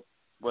me, I hope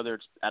whether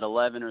it's at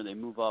 11 or they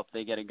move up,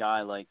 they get a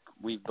guy like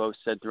we've both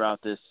said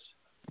throughout this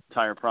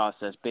entire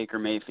process, Baker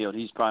Mayfield.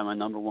 He's probably my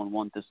number one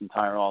want this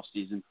entire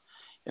offseason.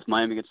 If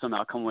Miami could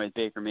somehow come away with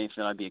Baker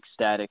Mayfield, I'd be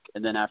ecstatic.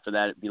 And then after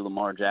that, it'd be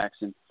Lamar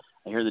Jackson.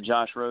 I hear the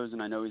Josh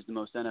Rosen. I know he's the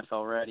most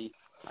NFL ready.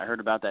 I heard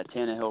about that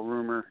Tannehill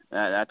rumor.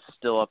 That's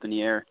still up in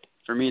the air.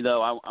 For me,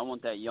 though, I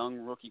want that young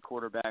rookie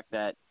quarterback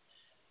that,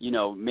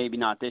 maybe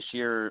not this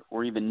year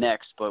or even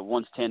next, but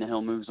once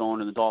Tannehill moves on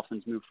and the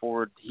Dolphins move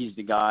forward, he's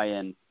the guy,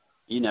 and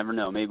you never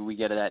know. Maybe we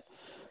get that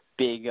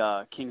big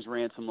King's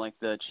ransom like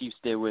the Chiefs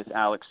did with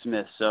Alex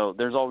Smith. So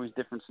there's always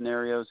different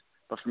scenarios,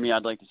 but for me,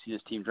 I'd like to see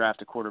this team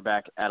draft a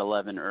quarterback at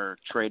 11 or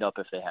trade up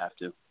if they have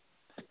to.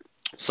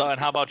 So, and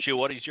how about you?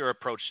 What is your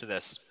approach to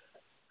this?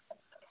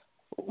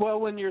 Well,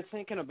 when you're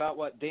thinking about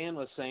what Dan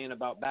was saying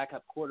about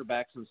backup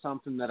quarterbacks, and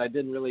something that I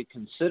didn't really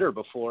consider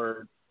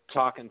before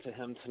talking to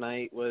him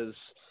tonight was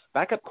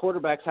backup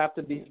quarterbacks have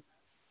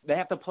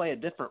to play a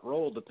different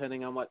role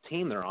depending on what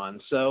team they're on.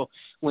 So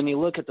when you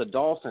look at the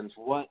Dolphins,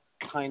 what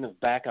kind of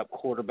backup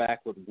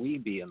quarterback would we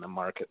be in the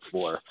market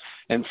for?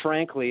 And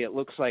frankly, it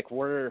looks like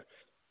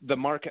the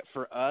market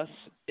for us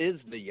is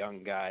the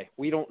young guy.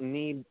 We don't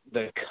need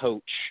the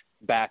coach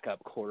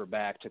backup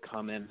quarterback to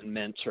come in and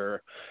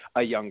mentor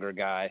a younger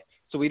guy.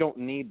 So we don't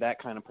need that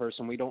kind of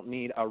person. We don't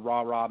need a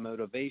rah-rah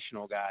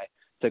motivational guy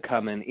to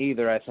come in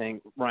either. I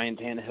think Ryan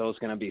Tannehill is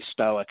going to be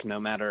stoic no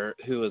matter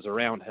who is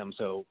around him.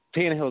 So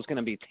Tannehill is going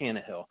to be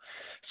Tannehill.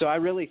 So I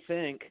really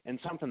think, and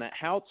something that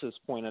Houts has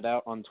pointed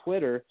out on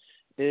Twitter,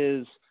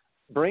 is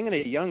bringing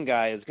a young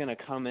guy is going to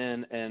come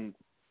in and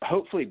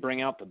hopefully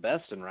bring out the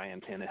best in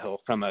Ryan Tannehill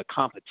from a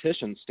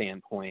competition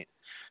standpoint.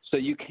 So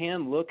you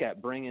can look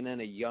at bringing in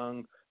a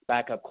young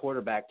backup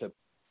quarterback to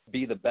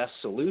be the best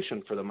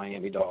solution for the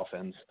Miami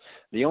Dolphins.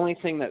 The only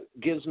thing that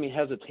gives me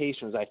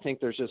hesitation is I think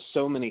there's just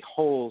so many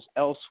holes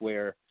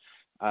elsewhere.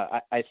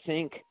 I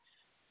think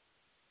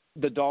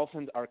the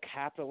Dolphins are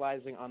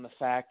capitalizing on the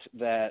fact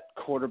that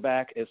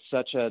quarterback is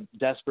such a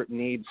desperate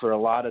need for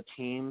a lot of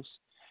teams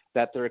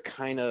that they're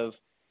kind of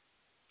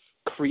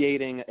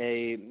creating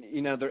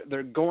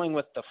they're going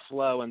with the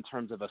flow in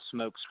terms of a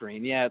smoke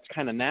screen. Yeah, it's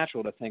kind of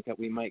natural to think that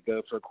we might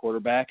go for a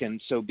quarterback,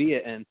 and so be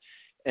it.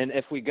 And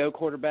if we go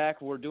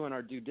quarterback, we're doing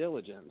our due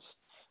diligence.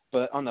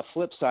 But on the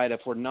flip side,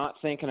 if we're not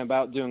thinking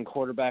about doing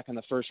quarterback in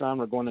the first round,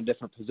 we're going a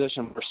different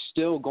position, we're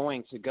still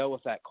going to go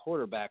with that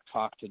quarterback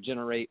talk to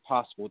generate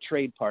possible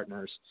trade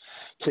partners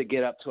to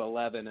get up to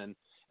 11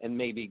 and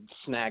maybe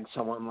snag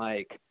someone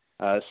like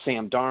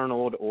Sam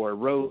Darnold or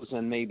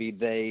Rosen. Maybe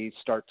they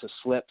start to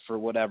slip for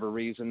whatever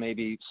reason.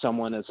 Maybe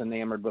someone is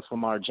enamored with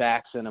Lamar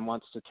Jackson and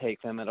wants to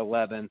take them at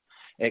 11.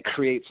 It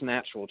creates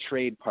natural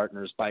trade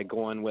partners by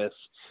going with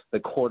the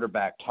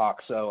quarterback talk.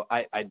 So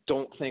I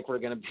don't think we're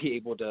going to be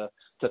able to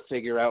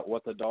figure out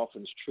what the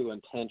Dolphins' true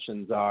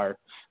intentions are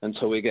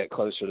until we get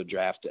closer to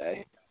draft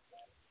day.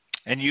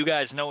 And you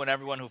guys know, and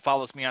everyone who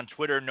follows me on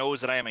Twitter knows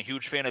that I am a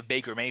huge fan of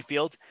Baker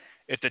Mayfield.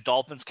 If the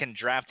Dolphins can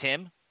draft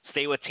him,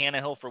 stay with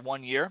Tannehill for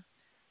 1 year,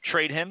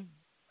 trade him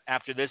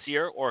after this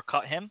year, or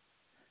cut him,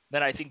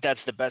 then I think that's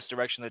the best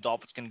direction the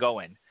Dolphins can go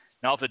in.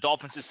 Now, if the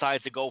Dolphins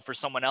decide to go for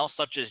someone else,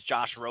 such as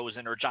Josh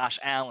Rosen or Josh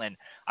Allen,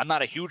 I'm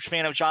not a huge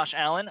fan of Josh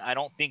Allen. I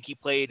don't think he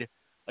played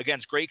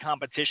against great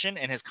competition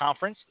in his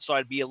conference, so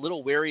I'd be a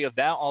little wary of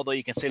that, although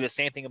you can say the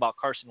same thing about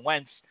Carson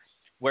Wentz,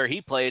 where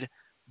he played.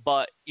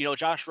 But,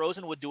 Josh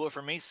Rosen would do it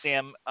for me.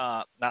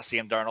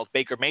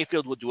 Baker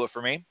Mayfield would do it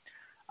for me.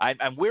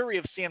 I'm wary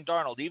of Sam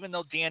Darnold, even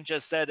though Dan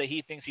just said that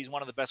he thinks he's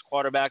one of the best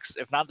quarterbacks,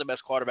 if not the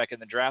best quarterback in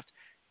the draft.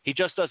 He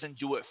just doesn't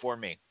do it for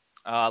me.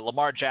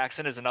 Lamar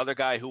Jackson is another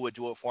guy who would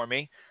do it for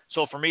me.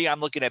 So for me, I'm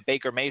looking at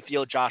Baker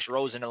Mayfield, Josh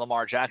Rosen, and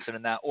Lamar Jackson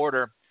in that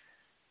order.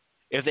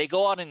 If they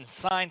go out and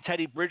sign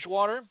Teddy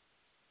Bridgewater,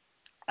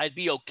 I'd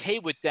be okay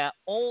with that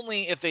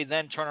only if they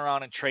then turn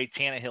around and trade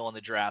Tannehill in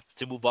the draft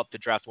to move up to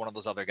draft one of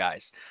those other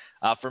guys.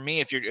 For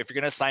me, if you're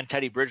going to sign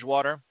Teddy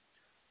Bridgewater,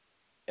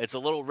 it's a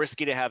little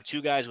risky to have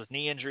two guys with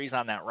knee injuries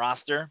on that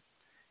roster.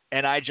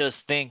 And I just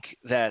think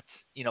that,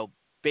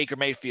 Baker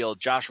Mayfield,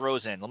 Josh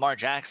Rosen, Lamar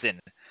Jackson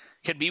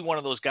can be one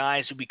of those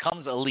guys who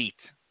becomes elite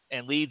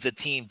and leads a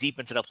team deep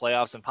into the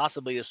playoffs and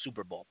possibly a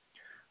Super Bowl.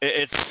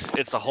 It's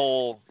a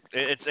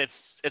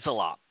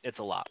lot. It's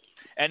a lot.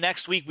 And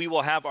next week we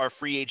will have our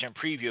free agent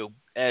preview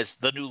as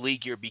the new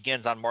league year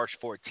begins on March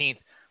 14th.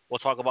 We'll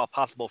talk about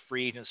possible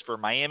free agents for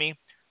Miami,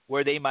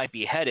 where they might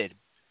be headed.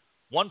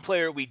 One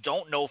player we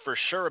don't know for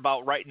sure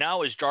about right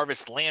now is Jarvis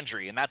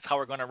Landry, and that's how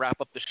we're going to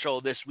wrap up the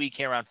show this week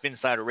here on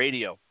Phinsider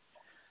Radio.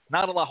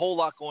 Not a whole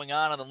lot going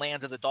on in the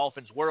lands of the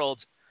Dolphins world,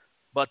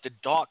 but the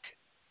Doc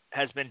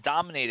has been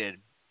dominated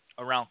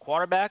around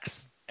quarterbacks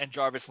and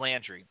Jarvis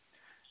Landry.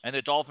 And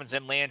the Dolphins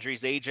and Landry's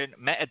agent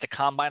met at the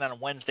Combine on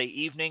Wednesday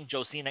evening.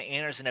 Josina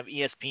Anderson of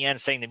ESPN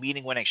saying the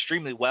meeting went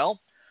extremely well.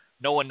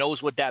 No one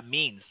knows what that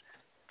means.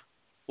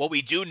 What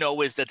we do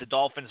know is that the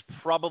Dolphins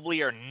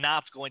probably are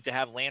not going to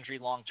have Landry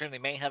long term. They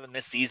may have him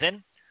this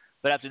season,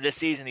 but after this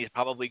season, he's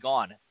probably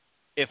gone,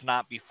 if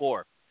not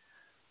before.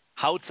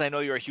 Houts, I know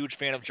you're a huge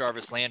fan of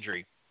Jarvis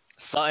Landry.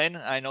 Sutton,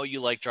 I know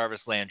you like Jarvis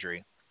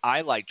Landry.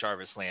 I like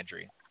Jarvis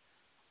Landry.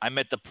 I'm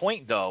at the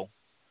point, though,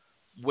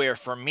 where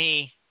for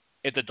me,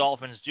 if the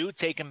Dolphins do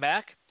take him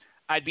back,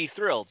 I'd be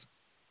thrilled.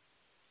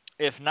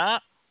 If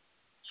not,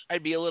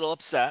 I'd be a little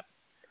upset,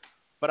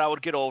 but I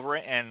would get over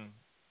it and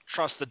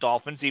trust the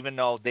Dolphins, even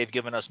though they've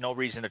given us no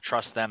reason to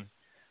trust them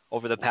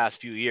over the past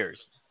few years.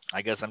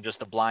 I guess I'm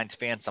just a blind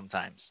fan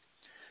sometimes.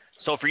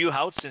 So for you,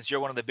 Houts, since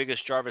you're one of the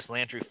biggest Jarvis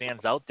Landry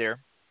fans out there,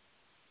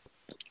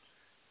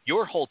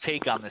 your whole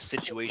take on this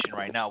situation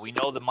right now, we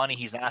know the money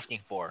he's asking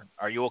for.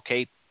 Are you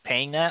okay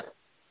paying that?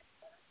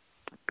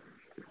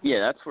 Yeah,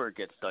 that's where it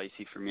gets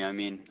dicey for me. I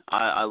mean,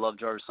 I love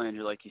Jarvis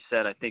Landry, like you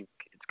said. I think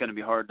it's going to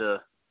be hard to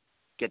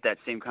get that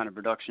same kind of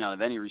production out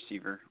of any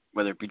receiver,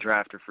 whether it be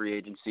draft or free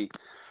agency.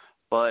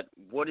 But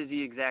what is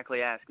he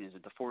exactly asking? Is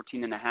it the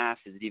 14.5?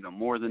 Is it even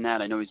more than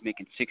that? I know he's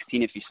making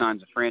 16 if he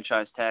signs a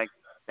franchise tag.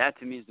 That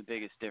to me is the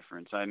biggest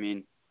difference. I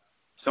mean,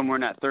 somewhere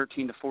in that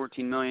 13 to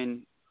 14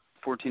 million,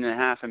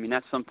 14.5. I mean,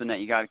 that's something that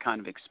you got to kind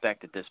of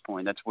expect at this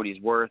point. That's what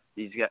he's worth.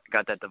 He's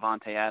got that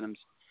Devontae Adams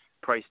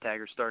price tag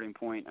or starting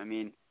point. I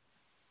mean,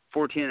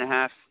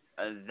 14.5.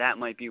 That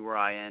might be where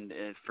I end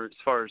as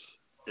far as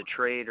the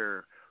trade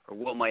or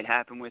what might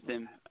happen with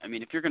him. I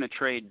mean, if you're going to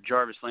trade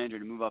Jarvis Landry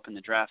to move up in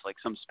the draft, like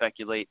some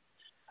speculate,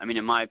 I mean,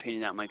 in my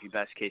opinion, that might be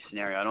best case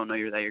scenario. I don't know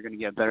that you're going to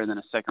get better than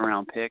a second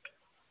round pick.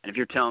 And if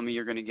you're telling me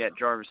you're going to get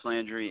Jarvis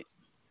Landry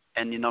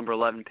and the number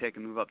 11 pick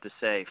and move up to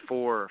say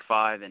 4 or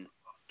 5 and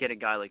get a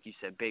guy like you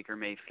said, Baker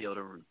Mayfield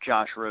or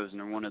Josh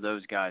Rosen or one of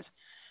those guys,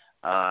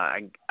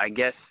 I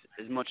guess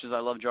as much as I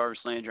love Jarvis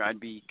Landry, I'd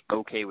be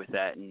okay with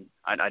that, and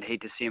I'd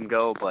hate to see him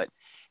go. But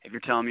if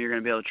you're telling me you're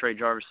going to be able to trade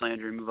Jarvis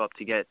Landry and move up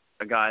to get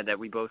a guy that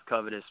we both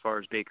covet as far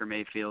as Baker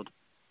Mayfield,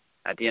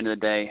 at the end of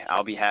the day,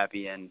 I'll be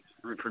happy and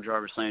root for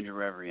Jarvis Landry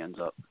wherever he ends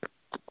up.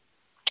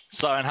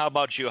 So, and how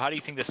about you? How do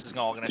you think this is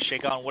all going to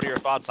shake out? What are your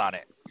thoughts on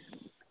it?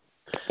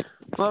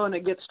 Well, and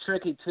it gets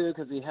tricky, too,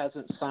 because he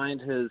hasn't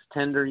signed his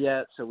tender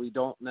yet, so we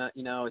don't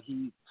know,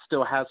 he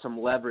still has some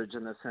leverage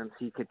in the sense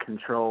he could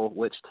control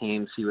which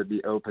teams he would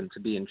be open to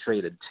being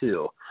traded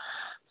to.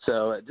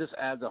 So it just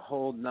adds a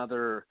whole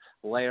nother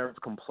layer of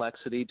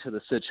complexity to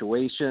the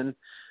situation.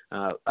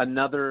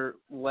 Another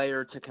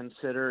layer to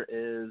consider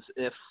is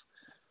if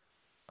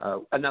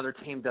another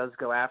team does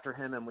go after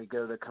him and we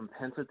go the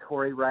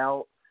compensatory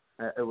route,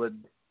 it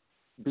would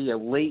be a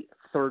late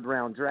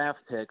third-round draft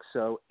pick.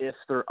 So if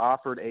they're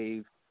offered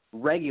a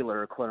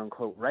regular,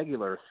 quote-unquote,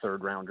 regular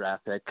third-round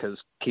draft pick, because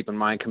keep in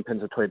mind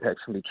compensatory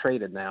picks can be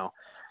traded now,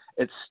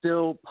 it's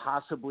still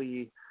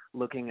possibly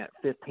looking at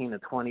 15 to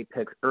 20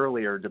 picks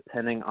earlier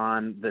depending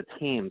on the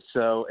team.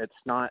 So it's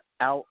not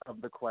out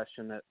of the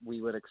question that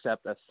we would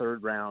accept a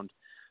third-round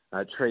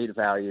trade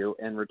value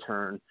in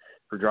return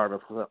for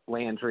Jarvis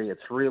Landry.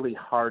 It's really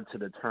hard to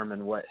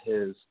determine what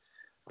his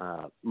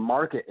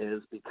market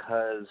is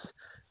because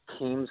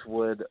teams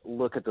would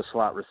look at the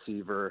slot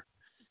receiver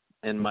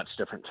in much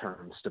different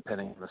terms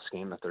depending on the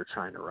scheme that they're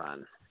trying to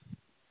run.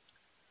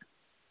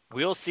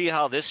 We'll see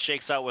how this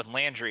shakes out with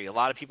Landry. A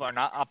lot of people are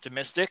not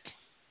optimistic.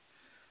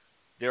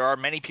 There are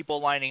many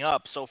people lining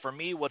up. So for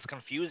me, what's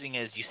confusing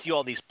is you see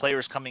all these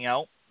players coming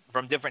out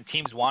from different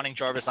teams wanting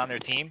Jarvis on their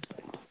team.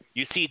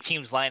 You see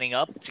teams lining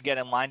up to get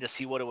in line to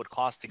see what it would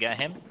cost to get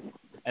him.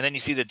 And then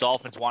you see the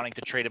Dolphins wanting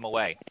to trade him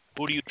away.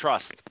 Who do you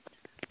trust?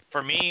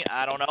 For me,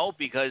 I don't know,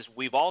 because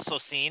we've also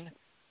seen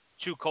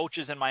two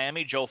coaches in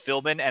Miami, Joe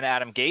Philbin and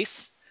Adam Gase,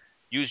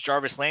 use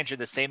Jarvis Landry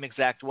the same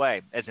exact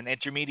way as an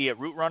intermediate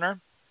route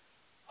runner,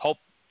 help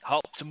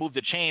to move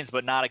the chains,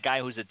 but not a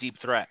guy who's a deep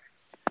threat.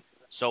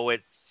 So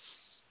it's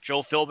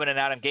Joe Philbin and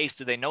Adam Gase,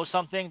 do they know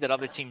something that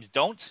other teams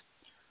don't?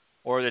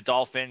 Or are the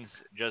Dolphins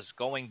just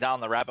going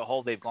down the rabbit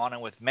hole they've gone in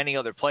with many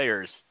other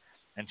players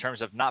in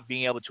terms of not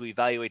being able to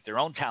evaluate their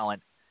own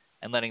talent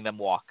and letting them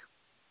walk?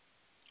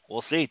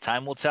 We'll see.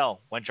 Time will tell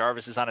when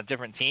Jarvis is on a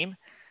different team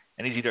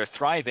and he's either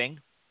thriving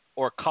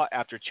or cut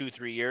after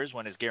 2-3 years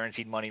when his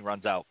guaranteed money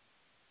runs out.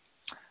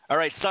 All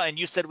right, Sutton,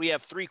 you said we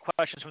have 3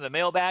 questions from the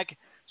mailbag,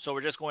 so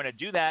we're just going to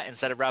do that.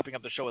 Instead of wrapping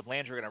up the show with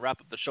Landry, we're going to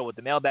wrap up the show with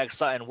the mailbag.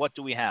 Sutton, what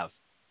do we have?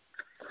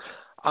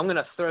 I'm going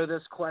to throw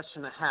this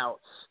question to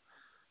Houts.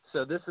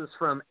 So this is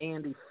from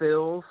Andy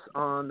Fills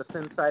on the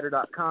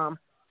Phinsider.com.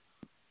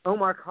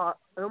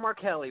 Omar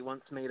Kelly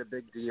once made a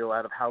big deal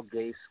out of how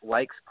Gase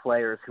likes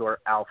players who are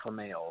alpha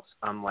males,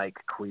 unlike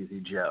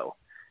Queasy Joe.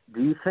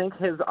 Do you think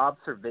his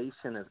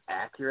observation is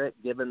accurate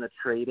given the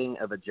trading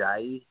of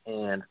Ajayi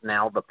and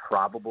now the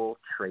probable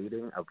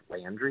trading of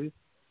Landry?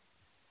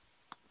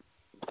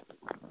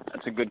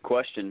 That's a good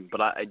question,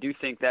 but I do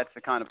think that's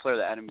the kind of player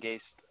that Adam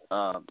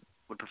Gase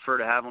would prefer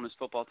to have on his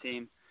football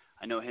team.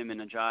 I know him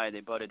and Ajayi, they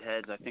butted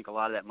heads. I think a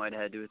lot of that might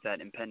have had to do with that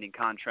impending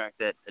contract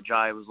that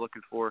Ajayi was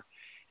looking for.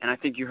 And I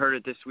think you heard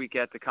it this week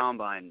at the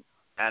Combine.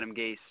 Adam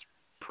Gase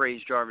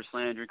praised Jarvis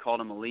Landry,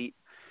 called him elite.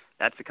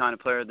 That's the kind of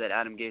player that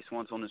Adam Gase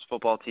wants on his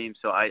football team.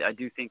 So I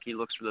do think he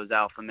looks for those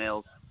alpha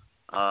males.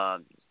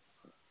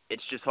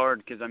 It's just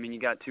hard because, I mean, you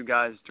got 3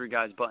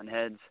 guys butting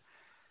heads.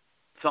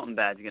 Something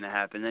bad's going to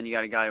happen. Then you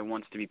got a guy who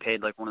wants to be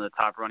paid like one of the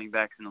top running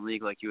backs in the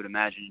league like you would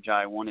imagine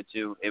Ajayi wanted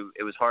to.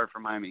 It was hard for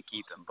Miami to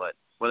keep him. But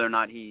whether or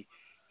not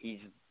he's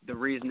the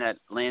reason that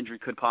Landry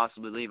could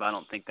possibly leave, I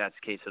don't think that's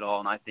the case at all.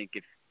 And I think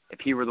if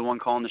he were the one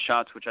calling the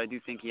shots, which I do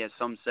think he has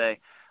some say,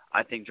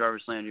 I think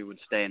Jarvis Landry would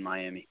stay in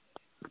Miami.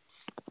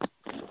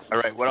 All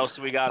right, what else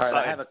do we got? All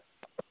right,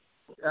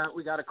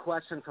 we got a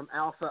question from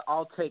Alpha.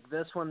 I'll take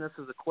this one. This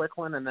is a quick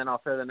one, and then I'll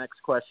throw the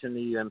next question to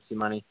you, MC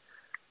Money.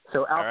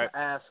 So Alpha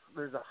asks,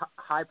 there's a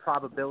high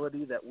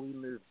probability that we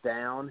move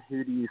down.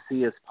 Who do you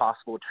see as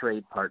possible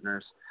trade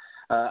partners?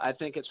 I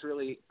think it's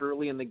really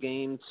early in the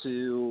game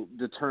to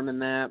determine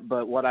that,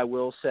 but what I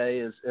will say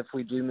is if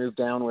we do move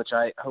down, which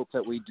I hope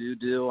that we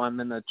do, I'm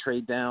in the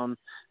trade down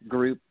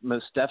group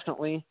most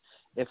definitely.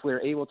 If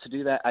we're able to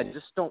do that, I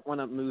just don't want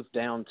to move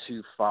down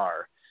too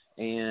far.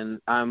 And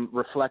I'm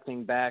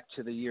reflecting back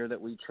to the year that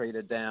we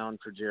traded down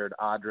for Jared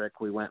Odrick.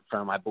 We went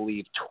from, I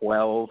believe,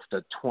 12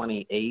 to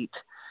 28,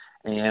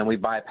 and we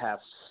bypassed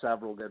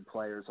several good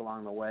players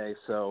along the way.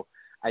 So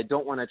I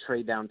don't want to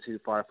trade down too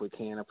far if we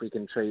can. If we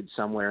can trade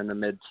somewhere in the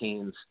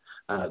mid-teens,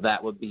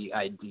 that would be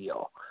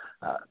ideal.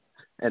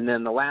 And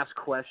then the last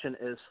question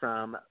is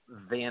from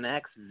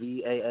VanX,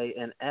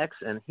 V-A-A-N-X,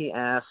 and he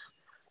asks,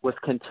 with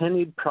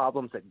continued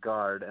problems at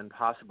guard and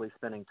possibly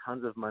spending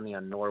tons of money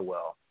on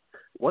Norwell,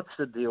 what's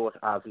the deal with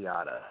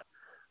Asiata?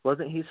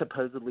 Wasn't he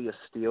supposedly a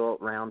steal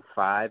round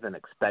 5 and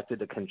expected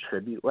to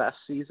contribute last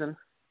season?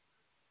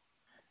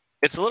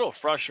 It's a little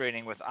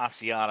frustrating with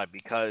Asiata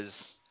because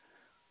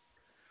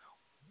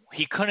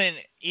he couldn't,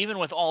 even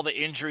with all the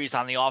injuries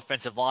on the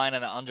offensive line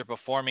and the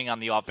underperforming on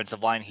the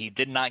offensive line, he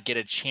did not get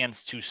a chance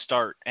to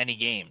start any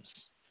games.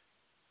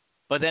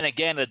 But then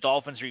again, the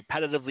Dolphins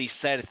repetitively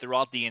said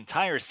throughout the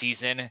entire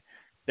season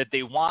that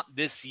they want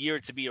this year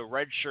to be a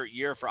redshirt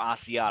year for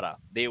Asiata.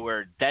 They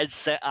were dead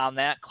set on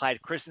that. Clyde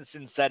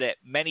Christensen said it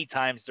many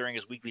times during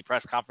his weekly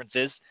press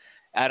conferences.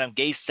 Adam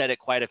Gase said it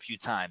quite a few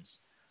times.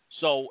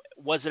 So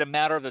was it a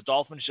matter of the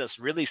Dolphins just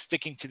really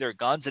sticking to their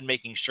guns and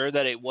making sure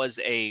that it was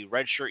a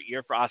redshirt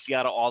year for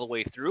Asiata all the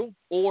way through?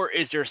 Or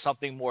is there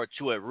something more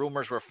to it?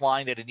 Rumors were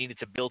flying that he needed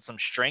to build some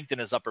strength in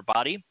his upper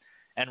body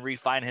and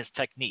refine his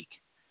technique.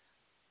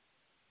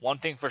 One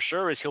thing for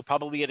sure is he'll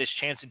probably get his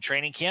chance in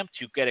training camp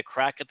to get a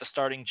crack at the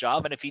starting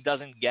job. And if he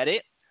doesn't get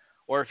it,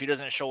 or if he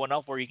doesn't show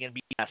enough where he can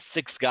be a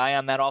 6th guy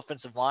on that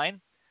offensive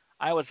line,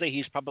 I would say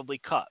he's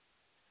probably cut.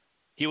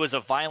 He was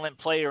a violent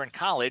player in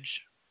college.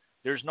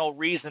 There's no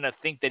reason to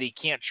think that he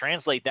can't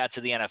translate that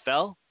to the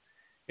NFL.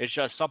 It's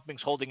just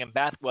something's holding him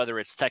back, whether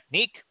it's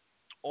technique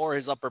or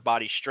his upper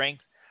body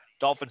strength.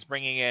 Dolphins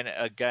bringing in,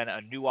 again,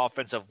 a new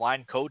offensive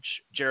line coach,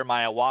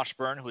 Jeremiah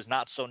Washburn, who's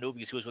not so new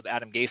because he was with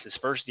Adam Gase his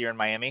first year in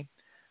Miami,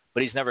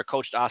 but he's never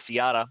coached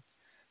Asiata.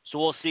 So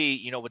we'll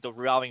see, with the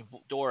revolving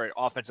door at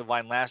offensive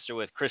line last year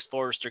with Chris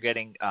Forrester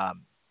getting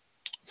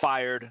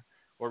fired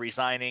or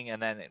resigning,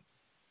 and then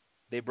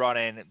they brought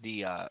in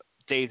the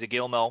Dave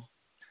DeGilmo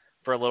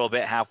for a little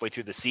bit halfway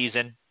through the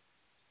season.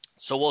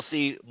 So we'll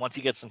see once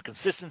he gets some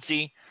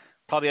consistency.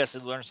 Probably has to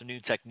learn some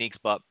new techniques,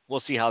 but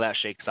we'll see how that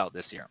shakes out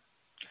this year.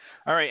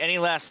 All right, any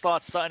last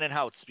thoughts, Sutton and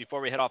Houts, before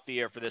we head off the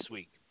air for this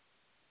week?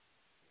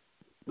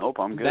 Nope,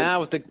 I'm good. Now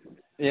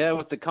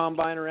with the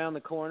combine around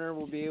the corner,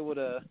 we'll be able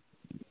to,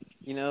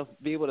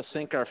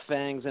 sink our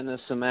fangs into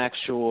some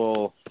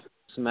actual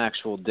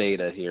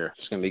data here.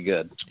 It's gonna be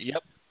good.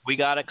 Yep, we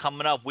got it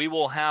coming up. We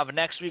will have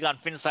next week on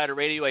Phinsider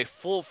Radio a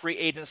full free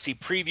agency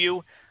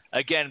preview.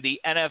 Again, the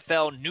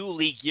NFL new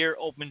league year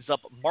opens up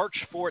March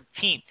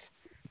 14th.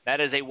 That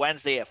is a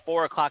Wednesday at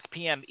 4:00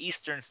 p.m.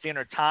 Eastern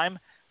Standard Time.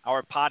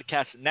 Our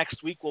podcast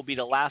next week will be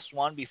the last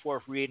one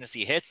before free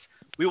agency hits.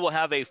 we will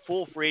have a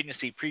full free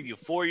agency preview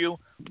for you,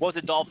 what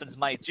the Dolphins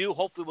might do.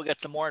 Hopefully we'll get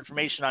some more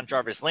information on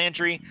Jarvis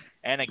Landry,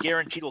 and I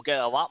guarantee we'll get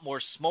a lot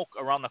more smoke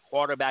around the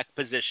quarterback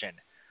position.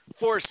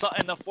 For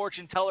Sutton, the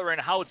fortune teller,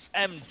 and Houts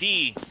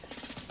MD,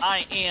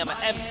 I am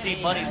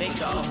MC Money. Thank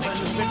you all. Thanks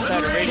for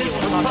Phinsider Radio.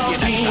 We'll talk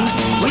to you next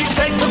time. We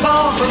take the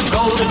ball from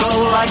goal to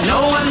goal like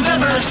no one's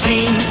ever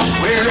seen.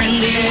 We're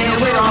in the air,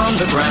 we're on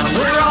the ground,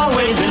 we're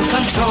always in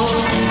control.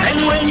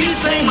 And when you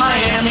say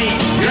Miami,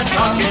 you're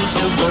talking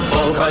Super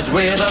Bowl, 'cause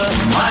we're the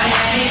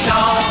Miami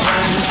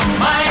Dolphins.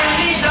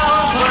 Miami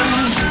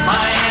Dolphins.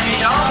 Miami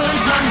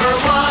Dolphins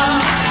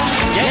 #1.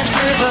 Yes,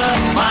 we're the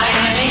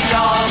Miami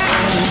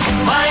Dolphins.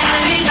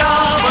 Miami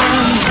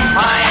Dolphins.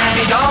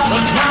 Miami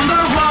Dolphins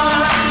 #1.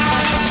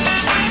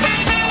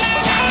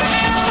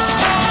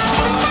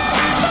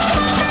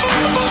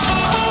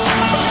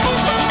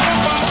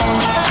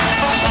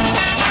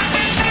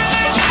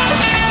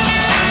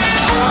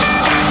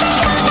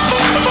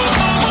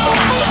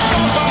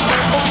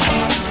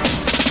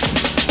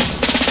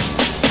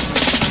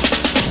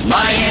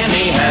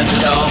 Miami has a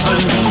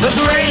Dolphin, the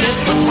greatest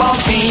football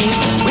team.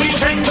 We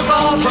take the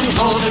ball from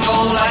goal to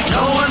goal like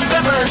no one's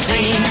ever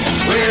seen.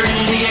 We're in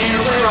the air,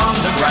 we're on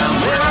the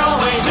ground, we're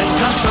always in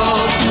control.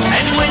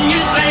 And when you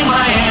say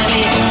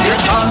Miami,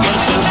 you're talking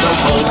Super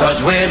Bowl,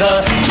 'cause we're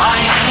the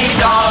Miami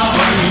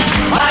Dolphins.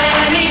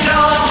 Miami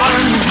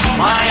Dolphins.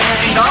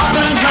 Miami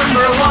Dolphins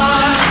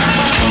 #1.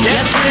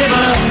 Yes, we're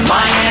the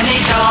Miami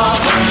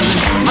Dolphins.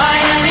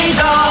 Miami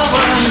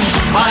Dolphins.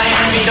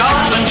 Miami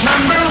Dolphins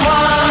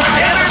 #1.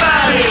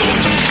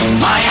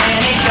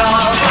 Miami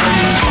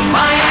Dolphins,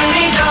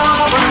 Miami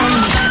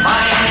Dolphins,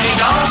 Miami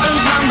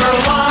Dolphins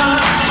 #1.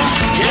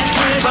 Yes,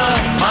 we're the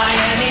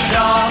Miami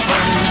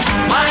Dolphins,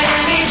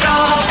 Miami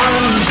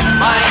Dolphins,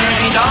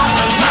 Miami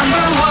Dolphins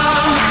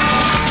 #1.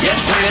 Yes,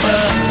 we're the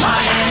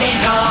Miami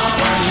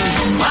Dolphins,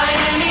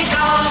 Miami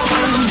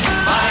Dolphins,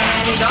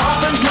 Miami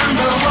Dolphins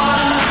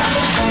 #1.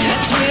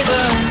 Yes, we're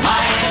the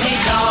Miami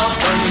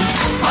Dolphins,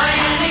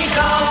 Miami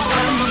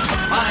Dolphins,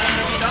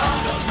 Miami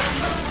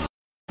Dolphins.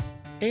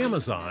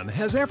 Amazon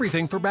has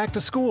everything for back to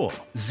school.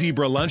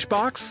 Zebra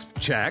lunchbox?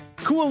 Check.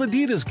 Cool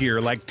Adidas gear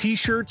like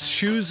t-shirts,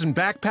 shoes, and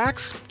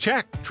backpacks?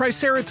 Check.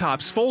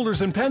 Triceratops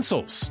folders and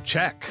pencils?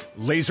 Check.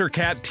 Laser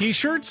Cat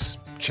t-shirts?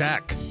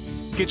 Check.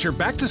 Get your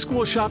back to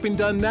school shopping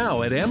done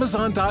now at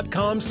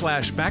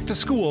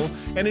Amazon.com/back-to-school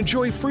and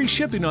enjoy free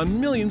shipping on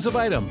millions of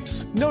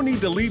items. No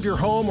need to leave your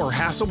home or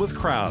hassle with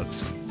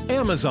crowds.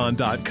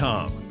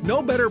 Amazon.com.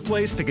 No better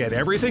place to get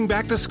everything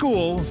back to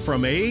school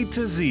from A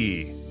to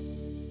Z.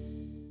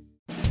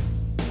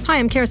 Hi,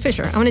 I'm Jarvis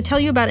Fisher. I want to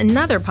tell you about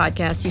another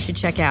podcast you should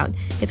check out.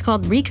 It's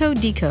called Recode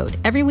Decode.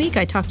 Every week,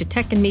 I talk to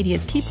tech and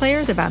media's key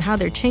players about how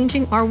they're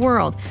changing our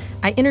world.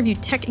 I interview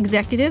tech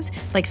executives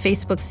like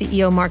Facebook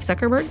CEO Mark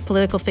Zuckerberg,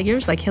 political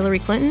figures like Hillary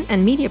Clinton,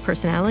 and media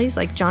personalities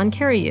like John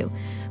Carreyrou,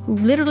 who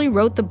literally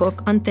wrote the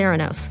book on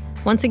Theranos.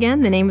 Once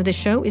again, the name of the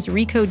show is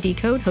Recode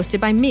Decode, hosted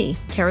by me,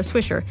 Jarvis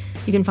Fisher.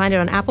 You can find it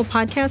on Apple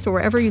Podcasts or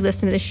wherever you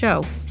listen to the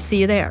show.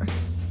 See you there.